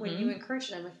when you encourage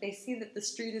them. If they see that the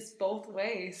street is both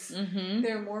ways,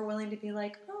 they're more willing to be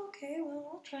like, oh, okay, well,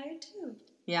 I'll try it too.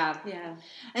 Yeah. Yeah.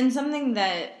 And something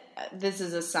that, this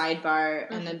is a sidebar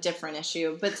and a different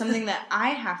issue, but something that I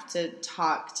have to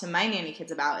talk to my nanny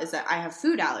kids about is that I have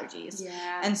food allergies.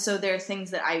 Yeah. And so there are things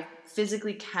that I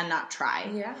physically cannot try.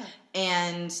 Yeah.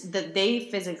 And that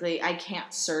I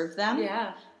can't serve them.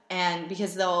 Yeah. And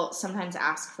because they'll sometimes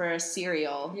ask for a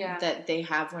cereal that they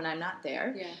have when I'm not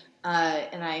there. Yeah.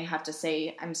 And I have to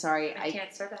say, I'm sorry, I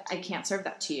can't serve that to you. I can't serve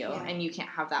that to you, and you can't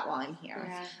have that while I'm here.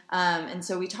 Yeah. And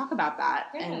so we talk about that,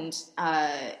 and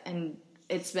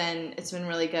it's been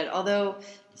really good. Although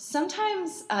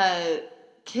sometimes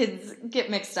kids get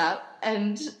mixed up,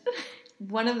 and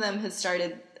one of them has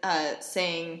started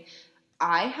saying,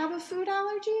 "I have a food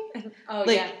allergy." Oh,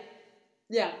 yeah.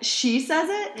 she says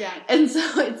it. Yeah. And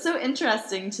so it's so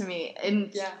interesting to me.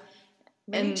 And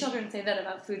many children say that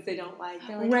about foods they don't like.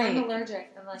 They're like, I'm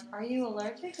allergic. I'm like, are you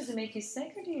allergic? Does it make you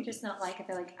sick, or do you just not like it?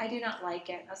 They're like, I do not like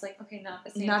it. I was like, okay, not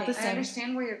the same thing. I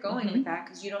understand where you're going with that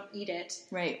because you don't eat it.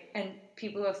 Right. And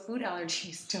people who have food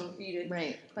allergies don't eat it.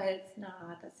 Right. But it's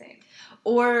not the same.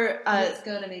 Or it's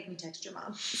going to make me text your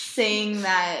mom. Saying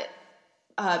that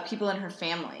people in her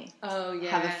family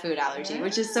have a food allergy,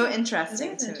 which is so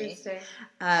interesting to me.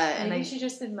 Maybe she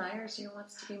just admires you and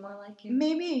wants to be more like you.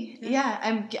 Maybe, yeah.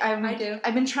 I do.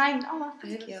 I've been trying. Oh,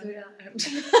 thank you. I have a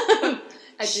food allergy.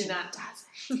 I do not.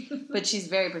 But she's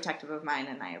very protective of mine,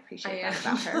 and I appreciate that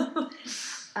about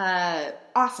her.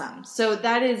 Awesome. So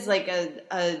that is like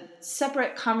a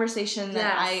separate conversation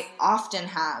that I often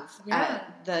have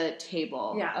at the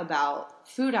table about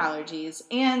food allergies.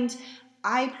 And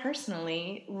I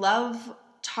personally love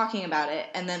talking about it,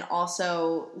 and then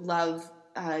also love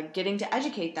getting to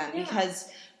educate them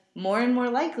because more and more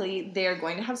likely they're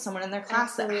going to have someone in their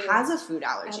class that has a food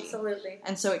allergy. Absolutely.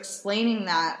 And so explaining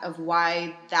that of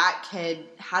why that kid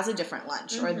has a different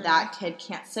lunch or that kid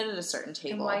can't sit at a certain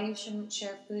table. And why you shouldn't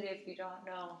share food if you don't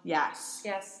know. Yes.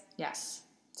 Yes. Yes.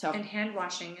 So and hand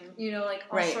washing and, like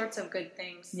all sorts of good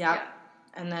things. Yep. Yeah.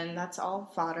 And then that's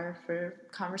all fodder for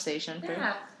conversation.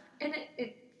 Yeah. And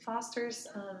it fosters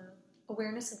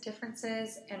awareness of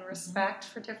differences and respect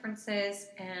for differences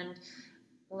and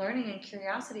learning and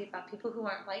curiosity about people who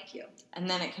aren't like you. And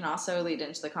then it can also lead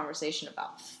into the conversation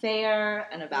about fair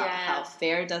and about how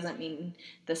fair doesn't mean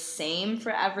the same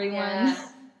for everyone. Yeah.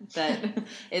 That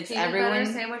it's peanut everyone. Butter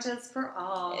sandwiches for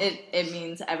all. It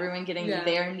means everyone getting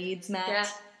their needs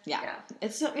met. Yeah.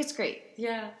 It's great.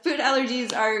 Yeah. Food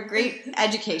allergies are great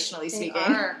educationally speaking.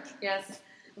 They are. Yes.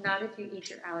 Not if you eat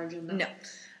your allergen though.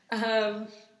 No.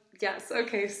 Yes.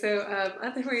 Okay. So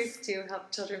other ways to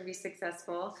help children be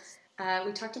successful.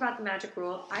 We talked about the magic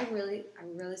rule. I really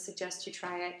suggest you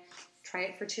try it. Try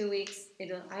it for 2 weeks.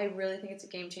 I really think it's a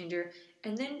game changer.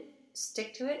 And then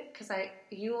stick to it because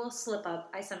you will slip up.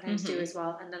 I sometimes do as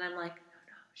well. And then I'm like,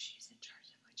 no, she's in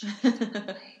charge of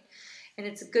what she And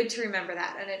it's good to remember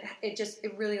that. And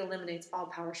it really eliminates all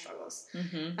power struggles.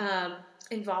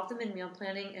 Involve them in meal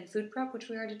planning and food prep, which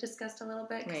we already discussed a little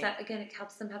bit. Because that, again, it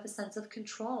helps them have a sense of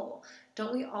control.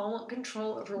 Don't we all want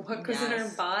control over what goes in our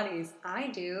bodies? I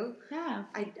do. Yeah.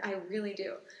 I really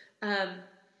do. And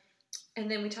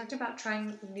then we talked about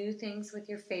trying new things with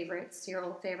your favorites, your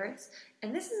old favorites.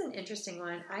 And this is an interesting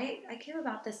one. I came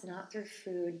about this not through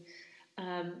food,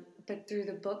 but through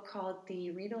the book called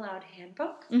The Read Aloud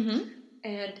Handbook. And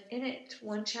in it,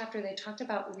 one chapter, they talked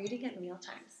about reading at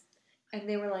mealtimes. And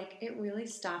they were like, it really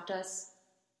stopped us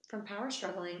from power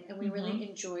struggling, and we really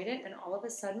enjoyed it. And all of a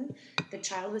sudden, the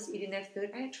child was eating their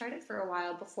food. I had tried it for a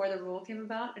while before the rule came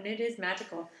about, and it is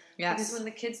magical. Yes. Because when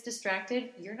the kid's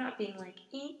distracted, you're not being like,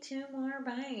 eat 2 more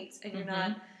bites, and you're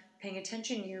not paying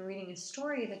attention. You're reading a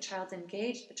story. The child's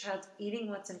engaged. The child's eating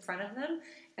what's in front of them,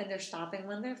 and they're stopping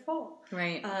when they're full.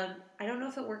 Right. I don't know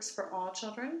if it works for all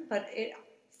children, but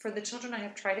for the children I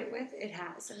have tried it with, it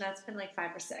has. And that's been like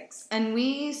 5 or 6. And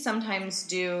we sometimes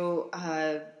do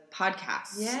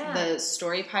podcasts. Yeah. The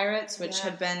Story Pirates, which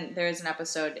had been, there is an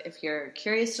episode, if you're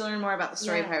curious to learn more about the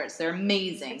Story Pirates, they're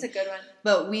amazing. It's a good one.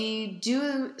 But we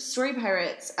do Story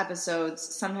Pirates episodes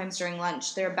sometimes during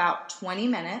lunch. They're about 20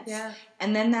 minutes. Yeah.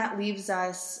 And then that leaves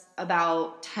us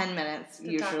about 10 minutes,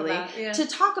 usually, to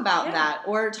talk about that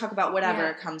or talk about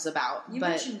whatever comes about. You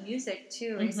mentioned music,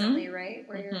 too, recently, right?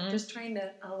 Where you're just trying to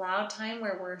allow time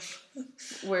where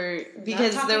we're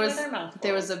because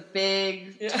there was a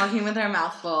big talking with our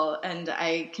mouth full, and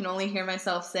I can only hear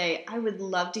myself say, I would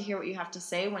love to hear what you have to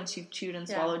say once you've chewed and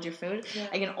swallowed your food. Yeah.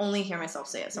 I can only hear myself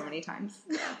say it so many times.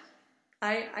 Yeah.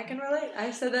 I can relate.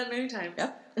 I've said that many times.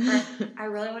 Yep. I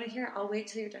really want to hear it. I'll wait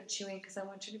till you're done chewing because I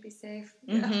want you to be safe.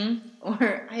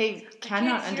 Or I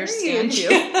cannot understand you.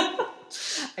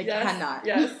 I cannot.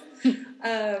 Yes.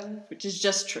 Which is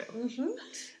just true.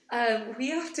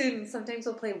 We sometimes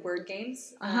will play word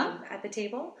games at the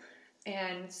table.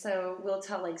 And so we'll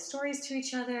tell like stories to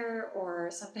each other, or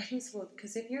sometimes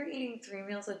because if you're eating 3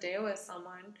 meals a day with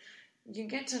someone, you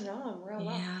get to know them real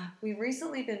well. We've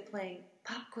recently been playing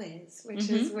Pop Quiz, which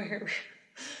is where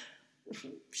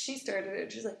she started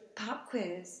it. She's like, Pop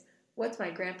Quiz, what's my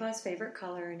grandpa's favorite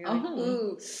color? And you're like,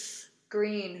 ooh,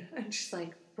 green. And she's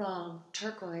like, wrong,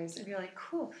 turquoise. And you're like,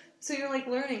 cool. So you're like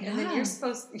learning. And then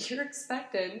you're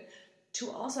expected to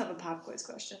also have a pop quiz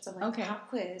question. So I'm like, Pop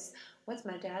Quiz, what's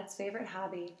my dad's favorite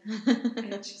hobby?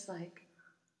 And she's like,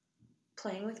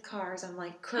 playing with cars. I'm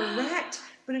like, correct.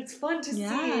 But it's fun to see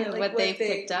like, what they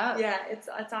picked up. Yeah, it's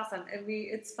awesome. And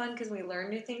it's fun because we learn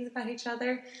new things about each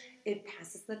other. It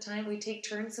passes the time. We take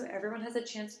turns so everyone has a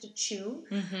chance to chew.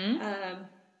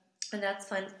 And that's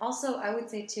fun. Also, I would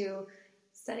say, too,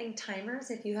 setting timers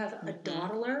if you have a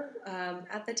dawdler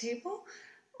at the table.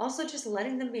 Also, just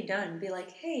letting them be done. Be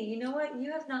like, hey, you know what?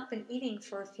 You have not been eating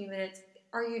for a few minutes.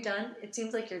 Are you done? It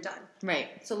seems like you're done.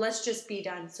 Right. So let's just be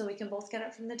done so we can both get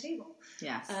up from the table.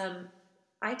 Yes.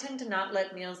 I tend to not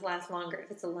let meals last longer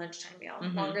if it's a lunchtime meal.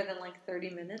 Longer than like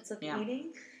 30 minutes of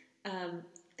eating.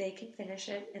 They can finish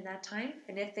it in that time,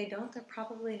 and if they don't, they're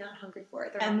probably not hungry for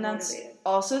it. They're not motivated. That's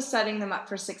also setting them up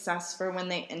for success for when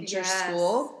they enter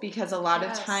school, because a lot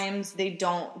of times they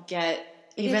don't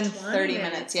get even 30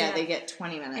 minutes. Yeah, they get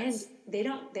 20 minutes. And they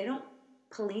don't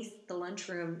police the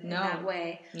lunchroom in that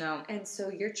way. No. And so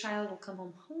your child will come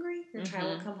home hungry. Your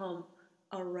child will come home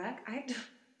a wreck. I had to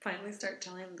finally start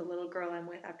telling the little girl I'm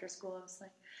with after school, I was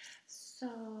like, so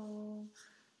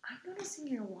I'm noticing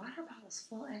your water bottle's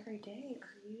full every day.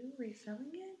 Are you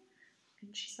refilling it?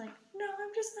 And she's like, no,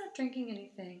 I'm just not drinking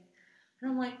anything.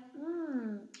 And I'm like,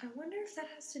 I wonder if that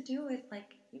has to do with,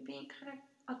 like, you being kind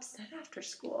of upset after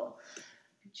school.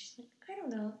 And she's like, I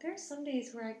don't know. There's some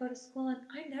days where I go to school and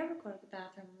I never go to the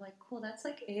bathroom. I'm like, cool, that's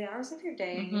like 8 hours of your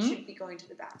day and you should be going to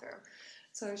the bathroom.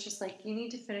 So it's just like, you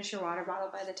need to finish your water bottle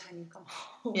by the time you come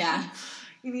home. Yeah.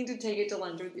 You need to take it to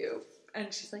lunch with you.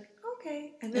 And she's like,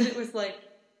 okay. And then it was like,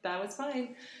 that was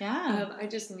fine. Yeah. I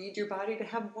just need your body to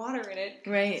have water in it.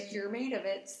 Right. You're made of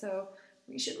it, so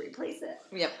we should replace it.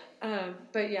 Yep.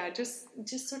 But yeah, just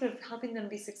sort of helping them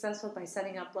be successful by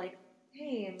setting up like,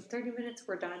 hey, in 30 minutes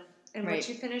we're done. And what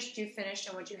you finished, you finished.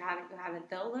 And what you haven't, you haven't.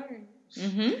 They'll learn.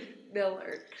 They'll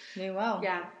learn. They will.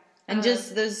 Yeah. And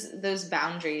just those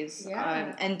boundaries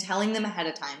and telling them ahead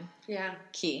of time. Yeah.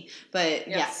 Key. But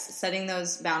yes, setting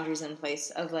those boundaries in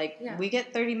place of like, we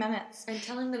get 30 minutes. And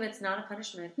telling them it's not a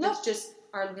punishment. No. It's just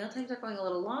our meal times are going a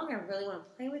little long. I really want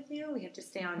to play with you. We have to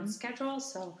stay on schedule.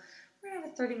 So we're going to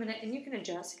have a 30-minute, and you can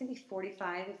adjust. It can be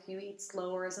 45 if you eat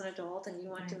slower as an adult and you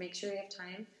want to make sure you have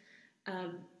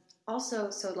time. Also,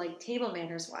 so like table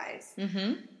manners wise,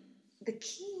 the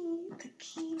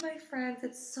key, my friends,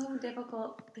 it's so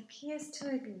difficult. The key is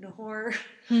to ignore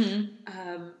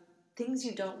things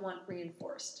you don't want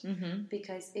reinforced.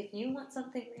 Because if you want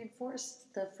something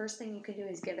reinforced, the first thing you can do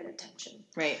is give it attention.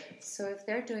 Right. So if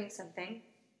they're doing something,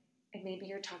 and maybe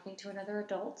you're talking to another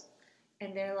adult,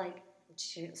 and they're like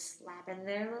slapping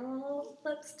their little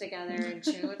lips together and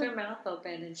chewing with their mouth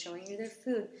open and showing you their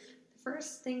food,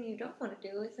 first thing you don't want to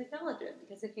do is acknowledge it,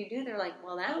 because if you do, they're like,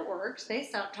 well, that works. They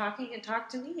stop talking and talk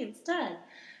to me instead.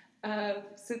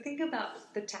 So think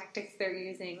about the tactics they're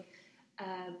using.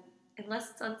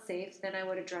 Unless it's unsafe, then I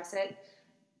would address it.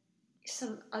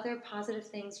 Some other positive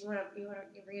things, you want to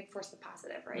reinforce the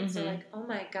positive, right? So like, oh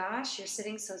my gosh, you're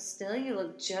sitting so still. You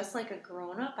look just like a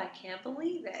grown-up. I can't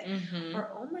believe it. Or,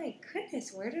 oh my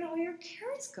goodness, where did all your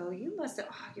carrots go? You must have,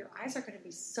 your eyes are going to be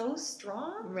so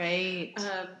strong. Right.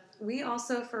 We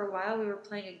also, for a while, we were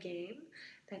playing a game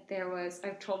that there was,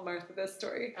 I've told Martha this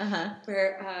story,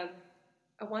 where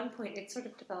at one point it sort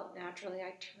of developed naturally.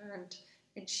 I turned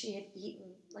and she had eaten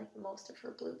like most of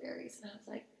her blueberries. And I was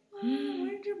like, oh,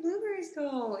 where did your blueberries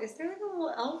go? Is there like a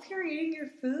little elf here eating your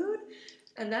food?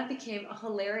 And that became a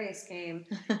hilarious game.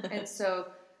 And so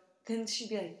then she'd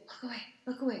be like,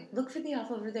 look away, look for the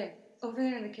elf over there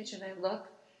in the kitchen. I'd look,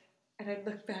 and I'd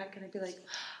look back and I'd be like,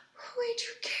 who ate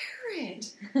your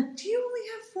carrot? Do you only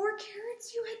have 4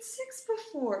 carrots? You had 6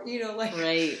 before. You know, like,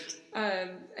 right.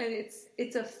 And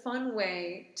it's a fun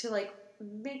way to like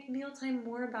make mealtime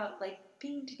more about like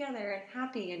being together and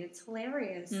happy, and it's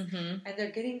hilarious. And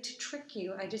they're getting to trick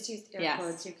you. I just used air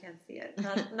quotes. You can't see it.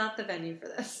 Not the venue for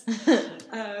this.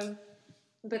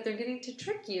 But they're getting to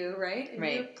trick you, right? And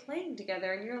you're playing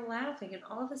together and you're laughing, and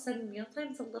all of a sudden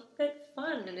mealtime's a little bit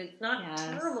fun and it's not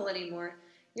terrible anymore.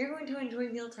 You're going to enjoy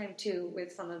mealtime too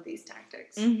with some of these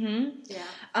tactics.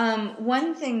 Yeah.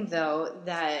 One thing though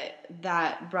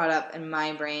that brought up in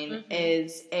my brain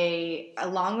is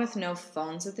along with no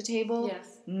phones at the table,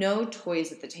 no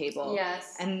toys at the table.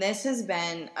 Yes. And this has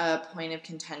been a point of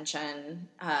contention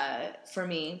for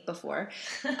me before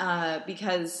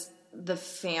because the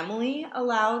family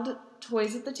allowed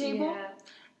toys at the table,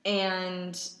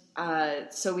 and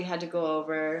so we had to go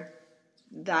over.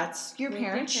 That's your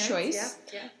parents' choice.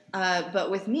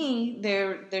 But with me,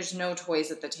 there's no toys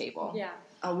at the table. Yeah.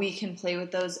 We can play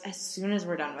with those as soon as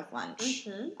we're done with lunch.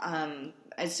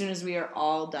 As soon as we are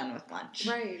all done with lunch.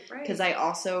 Right. Because I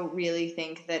also really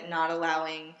think that not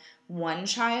allowing one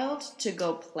child to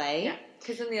go play. Yeah.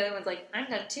 Because then the other one's like, I'm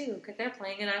done too, because they're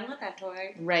playing and I want that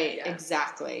toy. Right,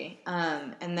 exactly.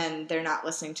 And then they're not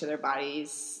listening to their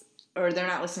bodies or they're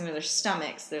not listening to their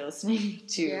stomachs, they're listening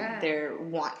to their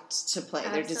want to play,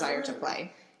 their desire to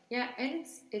play. Yeah, and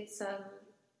it's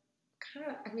kind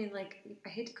of, I mean, like, I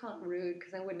hate to call it rude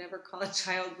because I would never call a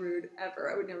child rude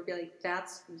ever. I would never be like,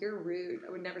 you're rude.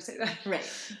 I would never say that. Right.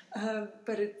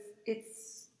 But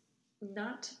it's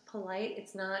not polite.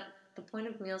 It's not, the point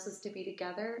of meals is to be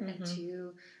together and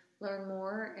to learn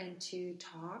more and to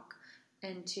talk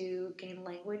and to gain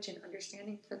language and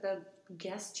understanding for the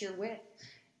guest you're with.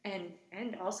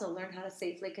 And also learn how to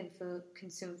safely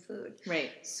consume food.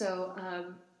 Right. So,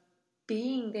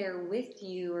 being there with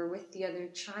you or with the other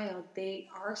child, they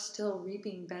are still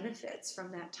reaping benefits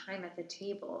from that time at the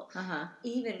table.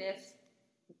 Even if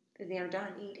they are done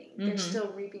eating. They're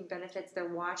still reaping benefits.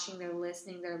 They're watching, they're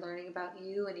listening, they're learning about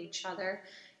you and each other.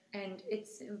 And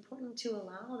it's important to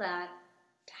allow that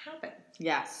to happen.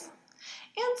 Yes.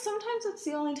 And sometimes it's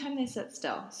the only time they sit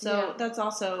still. So that's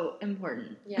also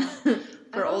important. Yeah.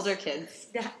 For older kids.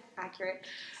 Yeah, accurate.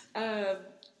 I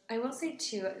will say,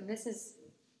 too, and this is,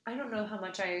 I don't know how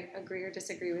much I agree or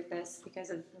disagree with this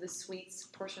because of the sweets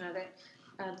portion of it.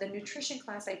 The nutrition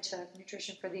class I took,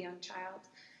 Nutrition for the Young Child,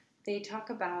 they talk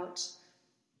about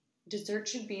dessert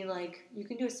should be like, you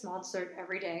can do a small dessert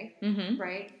every day,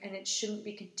 right? And it shouldn't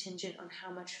be contingent on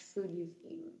how much food you've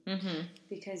eaten.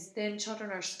 Because then children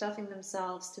are stuffing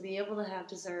themselves to be able to have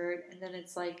dessert, and then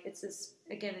it's like, it's this,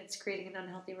 again, it's creating an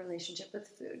unhealthy relationship with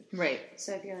food. Right.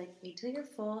 So if you're like, eat till you're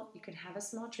full, you can have a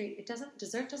small treat.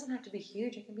 Dessert doesn't have to be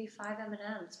huge. It can be 5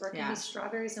 M&Ms, or it can be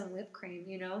strawberries and whipped cream,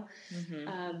 you know?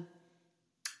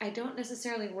 I don't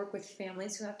necessarily work with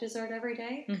families who have dessert every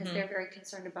day because they're very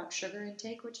concerned about sugar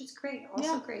intake, which is great,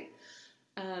 also great.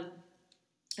 And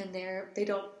they're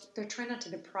trying not to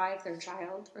deprive their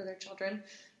child or their children,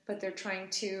 but they're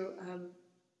trying to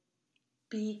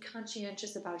be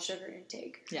conscientious about sugar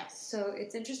intake. Yes. So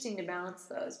it's interesting to balance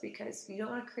those because you don't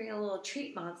want to create a little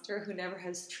treat monster who never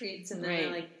has treats and then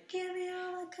they're like, give me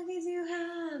all the cookies you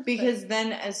have. Because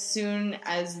then as soon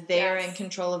as they are in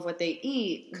control of what they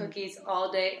eat. Cookies all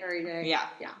day, every day. Yeah.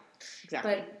 Yeah.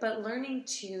 Exactly. But learning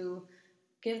to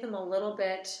give them a little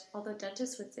bit, although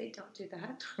dentists would say don't do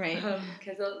that. Right.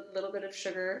 Because a little bit of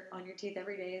sugar on your teeth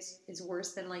every day is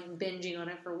worse than like binging on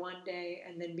it for one day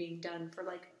and then being done for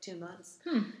like 2 months.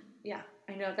 Yeah,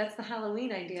 I know. That's the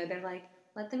Halloween idea. They're like,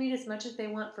 let them eat as much as they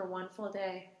want for one full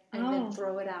day and then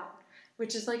throw it out.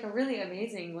 Which is like a really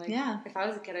amazing, like, if I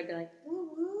was a kid, I'd be like, woo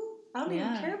woo, I don't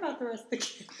even care about the rest of the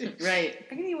kids. Right.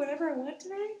 I can eat whatever I want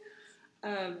today.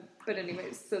 But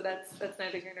anyways, so that's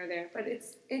neither here nor there. But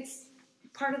it's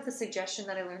part of the suggestion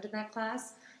that I learned in that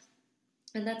class,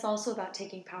 and that's also about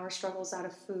taking power struggles out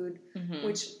of food,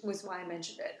 which was why I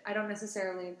mentioned it. I don't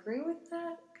necessarily agree with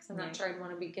that because I'm not sure I'd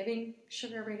want to be giving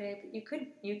sugar every day, but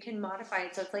you can modify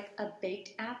it so it's like a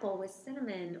baked apple with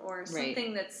cinnamon or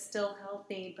something that's still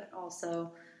healthy but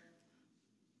also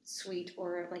sweet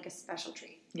or like a special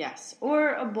treat. Yes,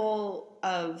 or a bowl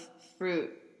of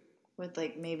fruit with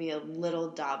like maybe a little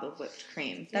dab of whipped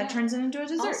cream. That turns it into a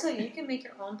dessert. Also, you can make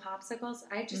your own popsicles.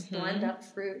 I just blend up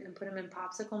fruit and put them in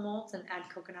popsicle molds and add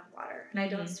coconut water. And I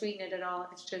don't sweeten it at all.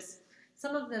 It's just,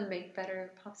 some of them make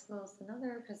better popsicles than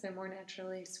others because they're more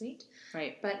naturally sweet.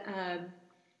 Right. But,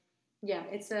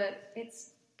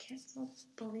 kids will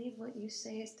believe what you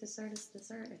say is dessert is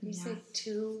dessert. If you say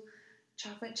 2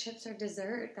 chocolate chips are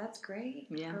dessert, that's great.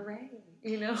 Yeah. Hooray.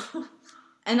 You know?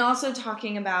 And also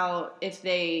talking about if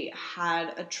they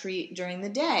had a treat during the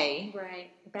day. Right.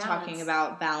 Talking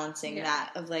about balancing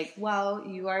that of like, well,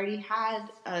 you already had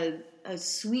a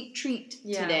sweet treat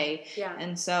today. Yeah.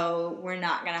 And so we're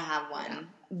not going to have one. Yeah.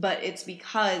 But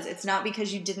it's not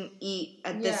because you didn't eat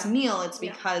at this meal. It's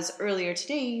because earlier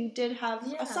today you did have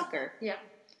a sucker. Yeah.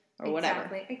 Or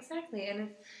whatever. Exactly. And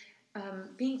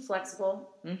being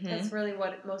flexible, that's really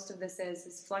what most of this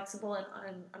is flexible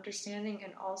and understanding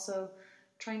and also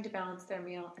trying to balance their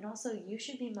meal. And also, you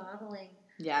should be modeling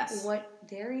what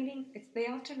they're eating. They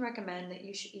often recommend that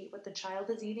you should eat what the child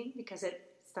is eating because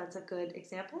that's a good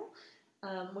example,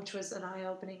 which was an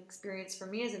eye-opening experience for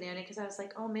me as a nanny because I was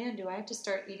like, oh man, do I have to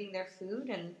start eating their food?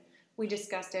 And we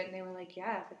discussed it, and they were like,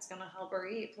 yeah, if it's going to help her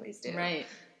eat, please do. Right.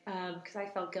 Because I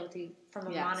felt guilty from a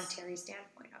monetary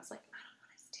standpoint. I was like, I don't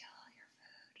want to steal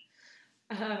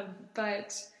all your food.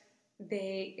 But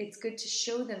it's good to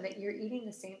show them that you're eating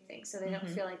the same thing so they don't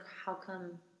feel like, how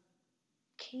come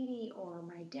Katie or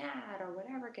my dad or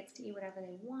whatever gets to eat whatever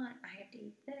they want? I have to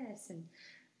eat this. And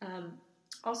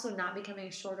also not becoming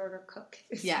a short order cook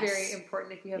is very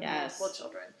important if you have multiple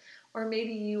children. Or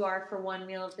maybe you are for one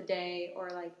meal of the day, or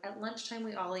like at lunchtime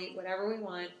we all eat whatever we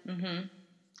want.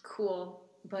 Cool.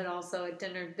 But also at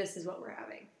dinner, this is what we're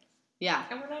having. Yeah.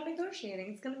 And we're not negotiating.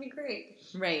 It's going to be great.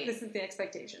 Right. This is the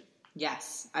expectation.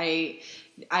 Yes. I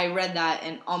read that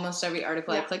in almost every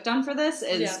article I clicked on for this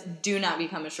is do not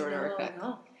become a short order cook.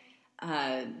 No.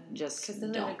 Just because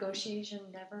then the negotiation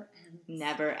never ends.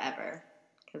 Never ever.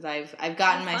 Because I've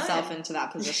gotten myself into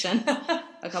that position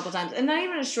a couple times, and not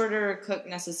even a short order cook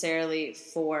necessarily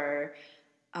for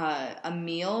a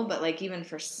meal, but like even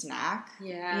for snack.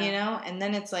 Yeah. You know, and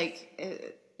then it's like.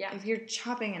 If you're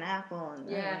chopping an apple,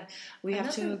 and we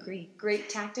have to agree. Great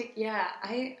tactic. Yeah,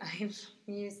 I've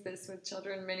used this with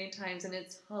children many times, and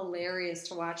it's hilarious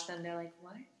to watch them. They're like,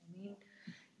 "What? You mean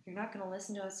you're not going to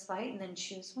listen to us fight and then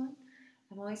choose one?"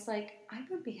 I'm always like, I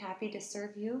would be happy to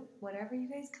serve you whatever you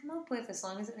guys come up with, as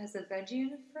long as it has a veggie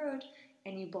and a fruit,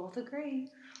 and you both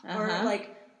agree. Or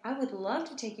like, I would love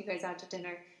to take you guys out to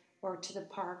dinner or to the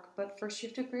park, but first you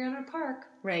have to agree on our park.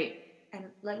 Right. And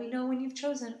let me know when you've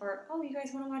chosen. Or, oh, you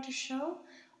guys want to watch a show?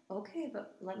 Okay,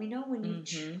 but let me know when you've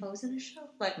chosen a show.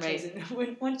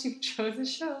 Once you've chosen a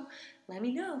show, let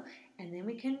me know. And then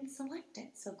we can select it.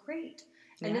 So great.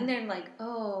 And then they're like,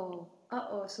 oh,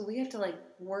 so we have to like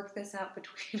work this out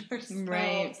between ourselves.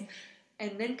 Right.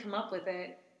 And then come up with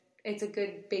it. It's a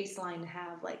good baseline to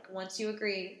have. Like, once you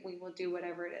agree, we will do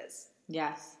whatever it is.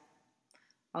 Yes.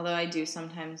 Although I do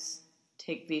sometimes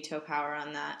take veto power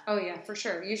on that. Oh, yeah, for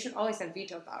sure. You should always have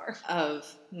veto power.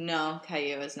 No,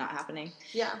 Caillou is not happening.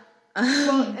 Yeah.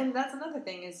 Well, and that's another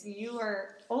thing is you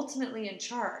are ultimately in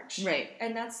charge. Right.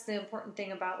 And that's the important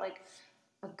thing about, like,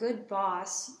 a good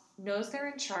boss knows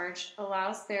they're in charge,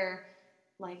 allows their,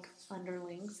 like,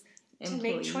 underlings to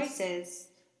make choices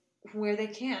where they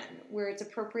can, where it's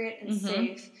appropriate and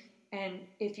safe. And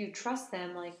if you trust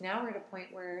them, like, now we're at a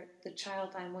point where the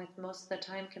child I'm with most of the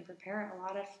time can prepare a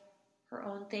lot of her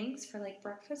own things for like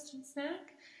breakfast and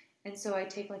snack, and so I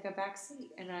take like a back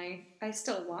seat and I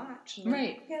still watch. And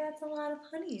right. Like, yeah, that's a lot of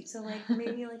honey. So like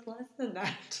maybe like less than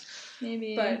that.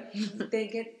 Maybe. But they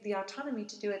get the autonomy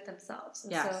to do it themselves.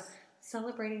 And so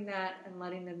celebrating that and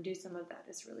letting them do some of that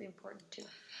is really important too.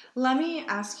 Let me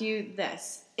ask you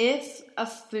this: if a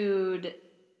food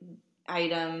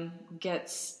item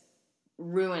gets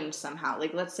ruined somehow,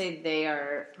 like let's say they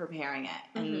are preparing it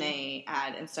and they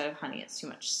add, instead of honey, it's too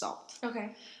much salt.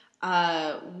 Okay.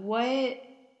 What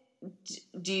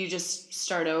do you just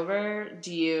start over?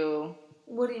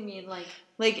 What do you mean, like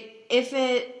if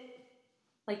it,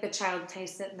 like the child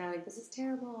tastes it and they're like, this is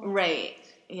terrible? Right.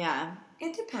 Yeah.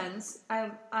 It depends.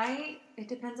 It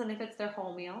depends on if it's their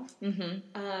whole meal.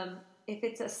 If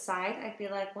it's a side, I'd be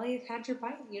like, well, you've had your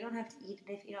bite. You don't have to eat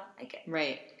it if you don't like it.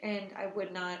 Right. And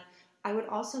I would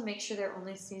also make sure they're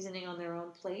only seasoning on their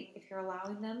own plate if you're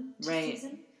allowing them to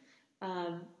season.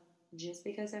 Just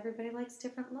because everybody likes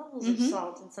different levels of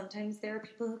salt, and sometimes there are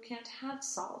people who can't have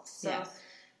salt. So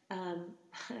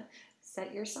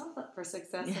set yourself up for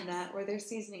success in that, where they're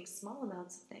seasoning small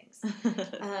amounts of things.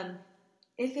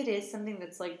 If it is something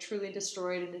that's like truly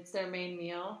destroyed and it's their main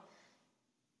meal,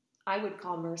 I would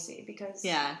call mercy, because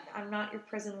I'm not your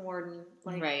prison warden.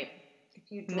 Like, right. If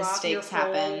you drop your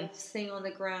whole thing on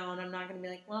the ground, I'm not going to be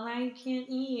like, well, now you can't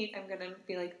eat. I'm going to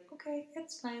be like, okay,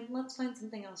 it's fine. Let's find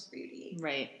something else for you to eat.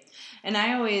 Right. And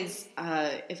I always,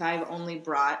 if I've only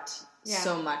brought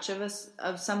so much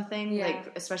of something,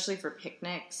 like especially for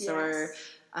picnics or,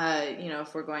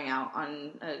 if we're going out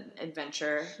on an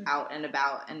adventure out and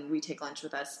about and we take lunch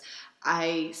with us,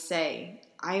 I say,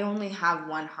 I only have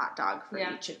one hot dog for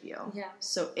each of you. Yeah.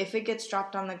 So if it gets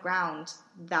dropped on the ground,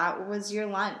 that was your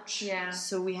lunch. Yeah.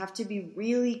 So we have to be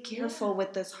really careful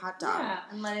with this hot dog. Yeah,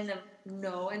 and letting them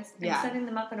know and setting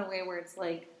them up in a way where it's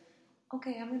like,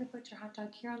 okay, I'm going to put your hot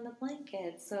dog here on the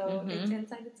blanket, so it's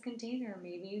inside its container.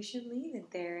 Maybe you should leave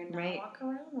it there and not walk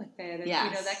around with it. And,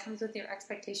 that comes with your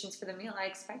expectations for the meal. I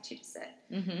expect you to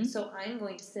sit. So I'm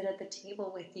going to sit at the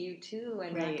table with you, too,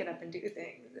 and not get up and do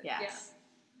things. Yes. Yeah.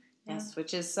 Yes,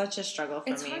 which is such a struggle for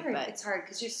me. Hard. But it's hard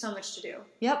because there's so much to do.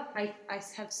 Yep. I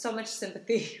have so much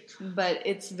sympathy. But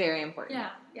it's very important.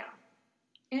 Yeah.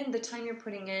 And the time you're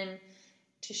putting in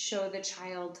to show the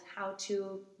child how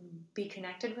to be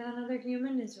connected with another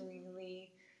human is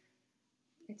really,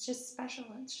 it's just special.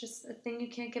 It's just a thing you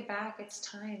can't get back. It's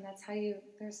time. That's how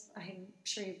I'm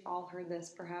sure you've all heard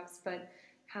this perhaps, but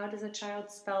how does a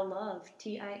child spell love?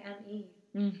 Time.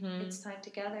 It's time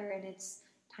together, and it's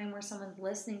time where someone's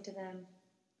listening to them.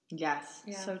 Yes.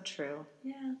 Yeah. So true.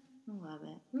 Yeah. I love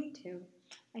it. Me too.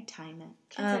 I time it.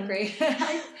 Kids are great.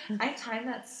 I time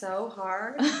that so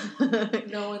hard.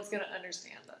 No one's going to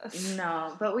understand us.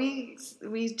 No, but we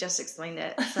just explained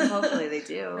it, so hopefully they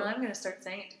do. No, I'm going to start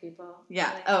saying it to people.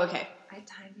 Yeah. Like, okay. I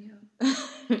time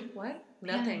you. What?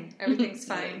 Nothing. Everything's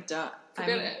fine. Don't.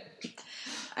 Forget it.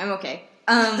 I'm okay.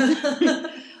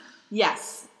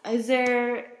 Yes. Is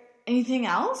there anything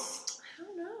else? I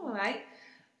don't know.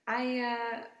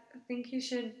 I think you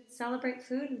should celebrate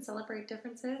food and celebrate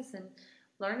differences and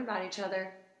learn about each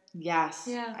other. Yes.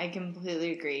 Yeah. I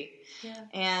completely agree. Yeah.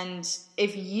 And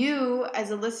if you,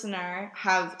 as a listener,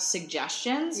 have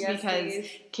suggestions, because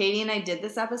please. Katie and I did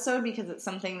this episode because it's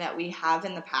something that we have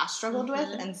in the past struggled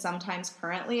with and sometimes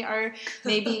currently are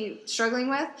maybe struggling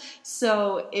with.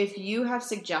 So if you have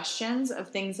suggestions of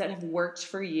things that have worked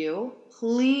for you,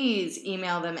 please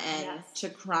email them in to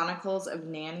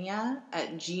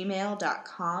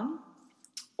chroniclesofnania@gmail.com.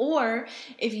 Or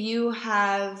if you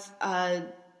have a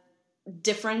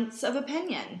difference of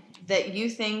opinion that you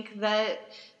think that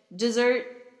dessert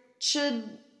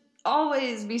should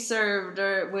always be served,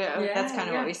 or that's kind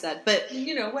of what we said, but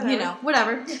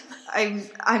whatever.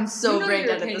 I'm so brain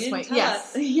dead at this point.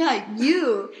 Yes. If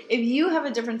you have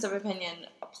a difference of opinion,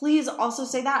 please also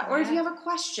say that. Or if you have a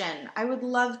question, I would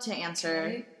love to answer.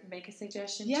 Right. Make a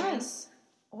suggestion. Yes. Too.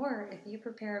 Or if you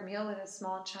prepare a meal with a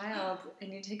small child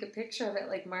and you take a picture of it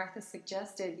like Martha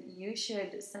suggested, you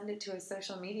should send it to a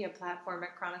social media platform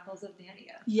at Chronicles of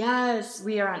Nania. Yes,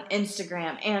 we are on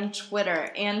Instagram and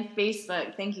Twitter and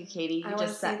Facebook. Thank you, Katie. I want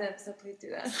to see them, so please do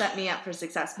that. Set me up for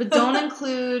success. But don't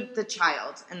include the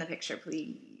child in the picture,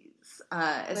 please.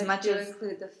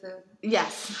 Include the food.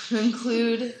 Yes,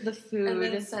 include the food. And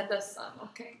then send us some,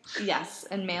 okay? Yes,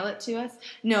 and mail it to us.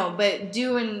 No, but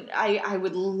I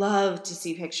would love to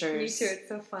see pictures. Me too, it's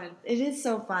so fun. It is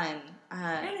so fun.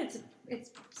 And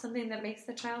it's something that makes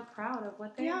the child proud of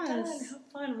what they have done. How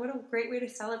fun. What a great way to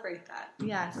celebrate that.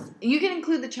 Yes. You can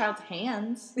include the child's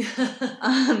hands,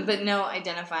 but no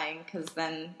identifying, because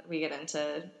then we get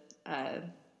into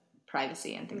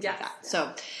privacy and things like that.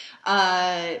 So,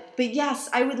 but yes,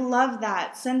 I would love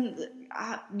that.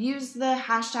 Use the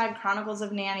hashtag Chronicles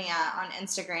of Nania on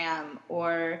Instagram,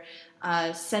 or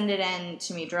send it in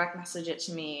to me, direct message it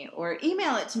to me, or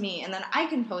email it to me, and then I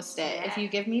can post it if you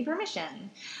give me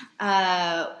permission.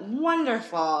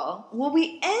 Wonderful. Well,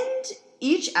 we end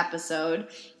each episode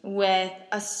with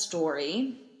a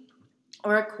story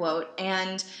or a quote,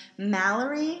 and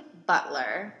Mallory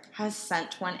Butler has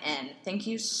sent one in. Thank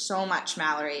you so much,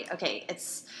 Mallory. Okay,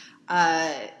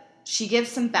 she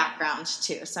gives some background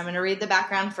too. So I'm going to read the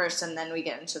background first and then we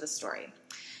get into the story.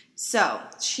 So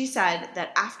she said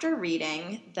that after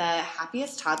reading The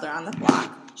Happiest Toddler on the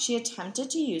Block, she attempted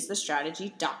to use the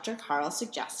strategy Dr. Carl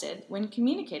suggested when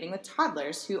communicating with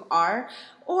toddlers who are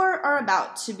or are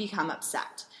about to become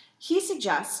upset. He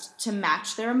suggests to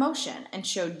match their emotion and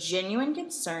show genuine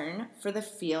concern for the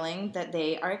feeling that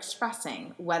they are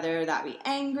expressing, whether that be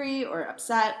angry or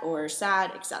upset or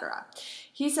sad, etc.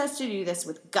 He says to do this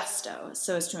with gusto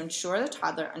so as to ensure the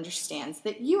toddler understands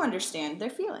that you understand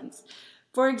their feelings.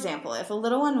 For example, if a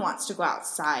little one wants to go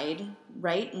outside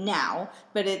right now,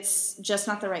 but it's just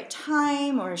not the right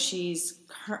time, or she's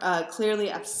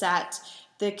clearly upset,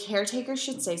 the caretaker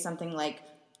should say something like,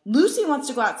 "Lucy wants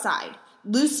to go outside.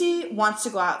 Lucy wants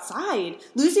to go outside.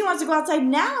 Lucy wants to go outside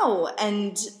now."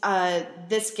 And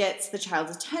this gets the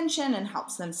child's attention and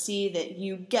helps them see that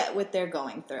you get what they're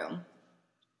going through.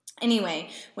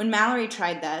 Anyway, when Mallory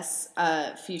tried this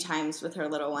a few times with her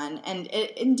little one, and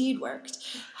it indeed worked.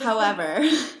 However,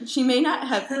 she may not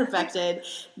have perfected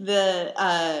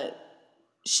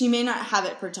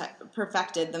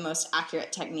perfected the most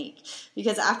accurate technique,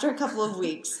 because after a couple of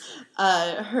weeks,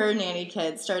 her nanny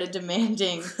kid started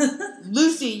demanding,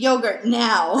 "Lucy yogurt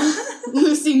now,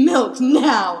 Lucy milk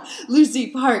now,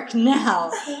 Lucy park now."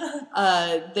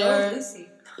 Lucy.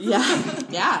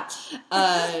 Yeah.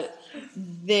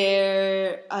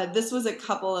 This was a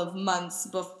couple of months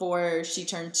before she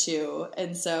turned 2,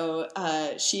 and so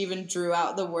she even drew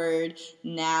out the word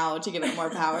 "now" to give it more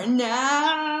power.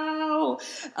 Now!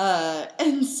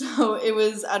 And so it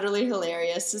was utterly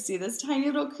hilarious to see this tiny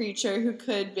little creature who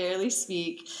could barely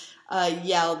speak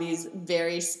yell these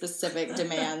very specific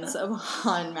demands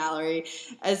upon Mallory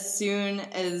as soon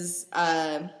as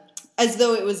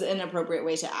though it was an appropriate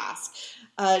way to ask.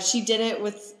 She did it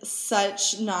with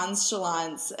such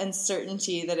nonchalance and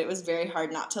certainty that it was very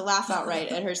hard not to laugh outright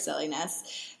at her silliness.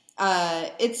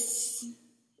 It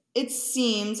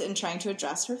seems, in trying to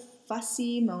address her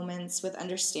fussy moments with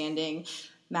understanding,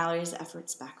 Mallory's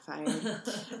efforts backfired.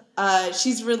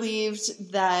 She's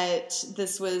relieved that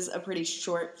this was a pretty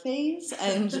short phase,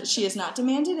 and she has not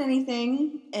demanded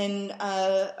anything in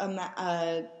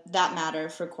that matter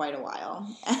for quite a while.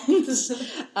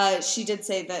 And she did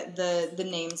say that the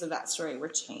names of that story were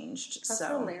changed. That's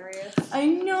so hilarious. I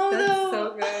know, That's though.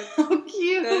 so good. How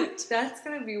cute. That's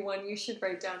going to be one you should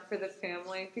write down for the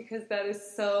family because that is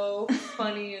so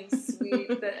funny and sweet.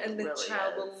 And the really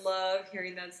child will love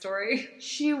hearing that story.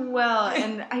 She will.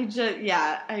 And I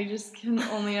just can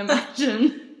only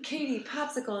imagine. Katie,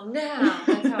 popsicle now.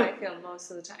 That's how I feel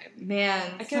most of the time.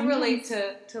 Man. I can relate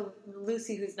to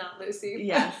Lucy who's not Lucy.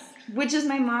 Yes. Which is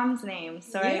my mom's name,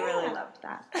 so I really loved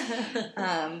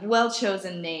that. Well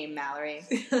chosen name, Mallory.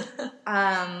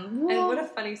 And what a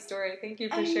funny story. Thank you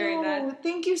for sharing that.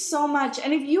 Thank you so much.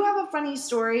 And if you have a funny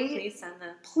story,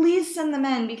 please send them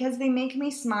in because they make me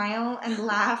smile and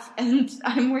laugh. And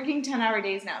I'm working 10-hour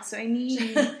days now, so I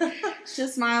need to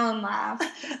smile and laugh.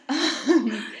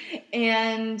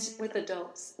 And with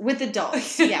adults.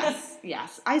 Yes.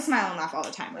 I smile and laugh all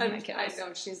the time with my kids. I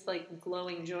know, she's like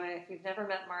glowing joy. If you've never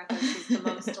met Martha, she's the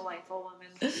most delightful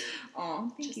woman. Oh,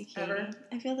 thank you, Katie. Ever.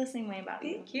 I feel the same way about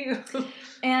you. Thank you.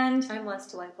 And I'm less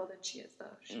delightful than she is,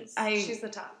 though. She's the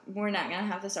top. We're not going to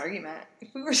have this argument.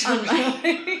 If we were so there,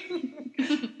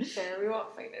 we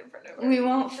won't fight in front of her. We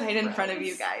won't fight in front of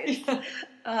you guys.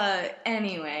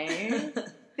 Anyway...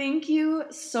 Thank you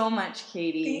so much,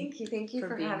 Katie. Thank you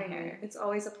for having me. It's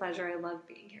always a pleasure. I love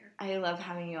being here. I love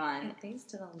having you on. And thanks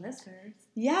to the listeners.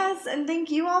 Yes, and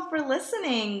thank you all for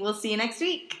listening. We'll see you next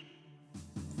week.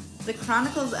 The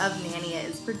Chronicles of Nania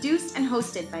is produced and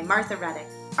hosted by Martha Reddick.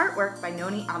 Artwork by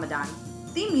Noni Amadan.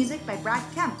 Theme music by Brad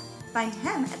Kemp. Find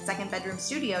him at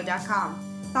secondbedroomstudio.com.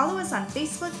 Follow us on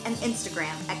Facebook and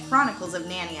Instagram at Chronicles of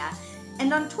Nania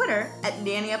and on Twitter at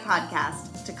Nania Podcast.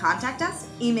 To contact us,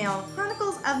 email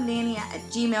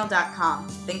chroniclesofnania@gmail.com.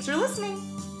 Thanks for listening.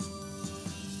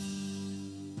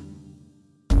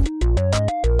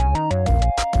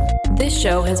 This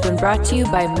show has been brought to you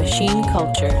by Machine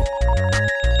Culture.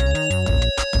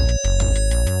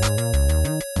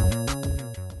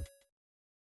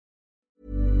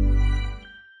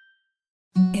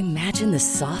 Imagine the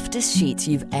softest sheets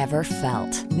you've ever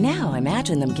felt. Now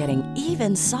imagine them getting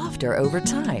even softer over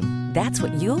time. That's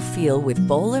what you'll feel with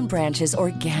Boll & Branch's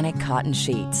organic cotton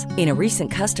sheets. In a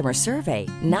recent customer survey,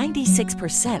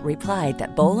 96% replied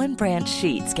that Boll & Branch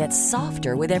sheets get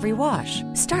softer with every wash.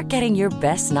 Start getting your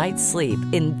best night's sleep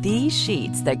in these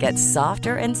sheets that get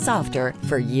softer and softer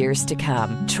for years to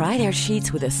come. Try their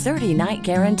sheets with a 30-night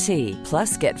guarantee.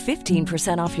 Plus, get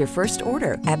 15% off your first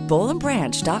order at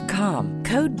bollandbranch.com.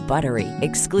 Code BUTTERY.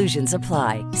 Exclusions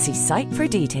apply. See site for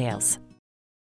details.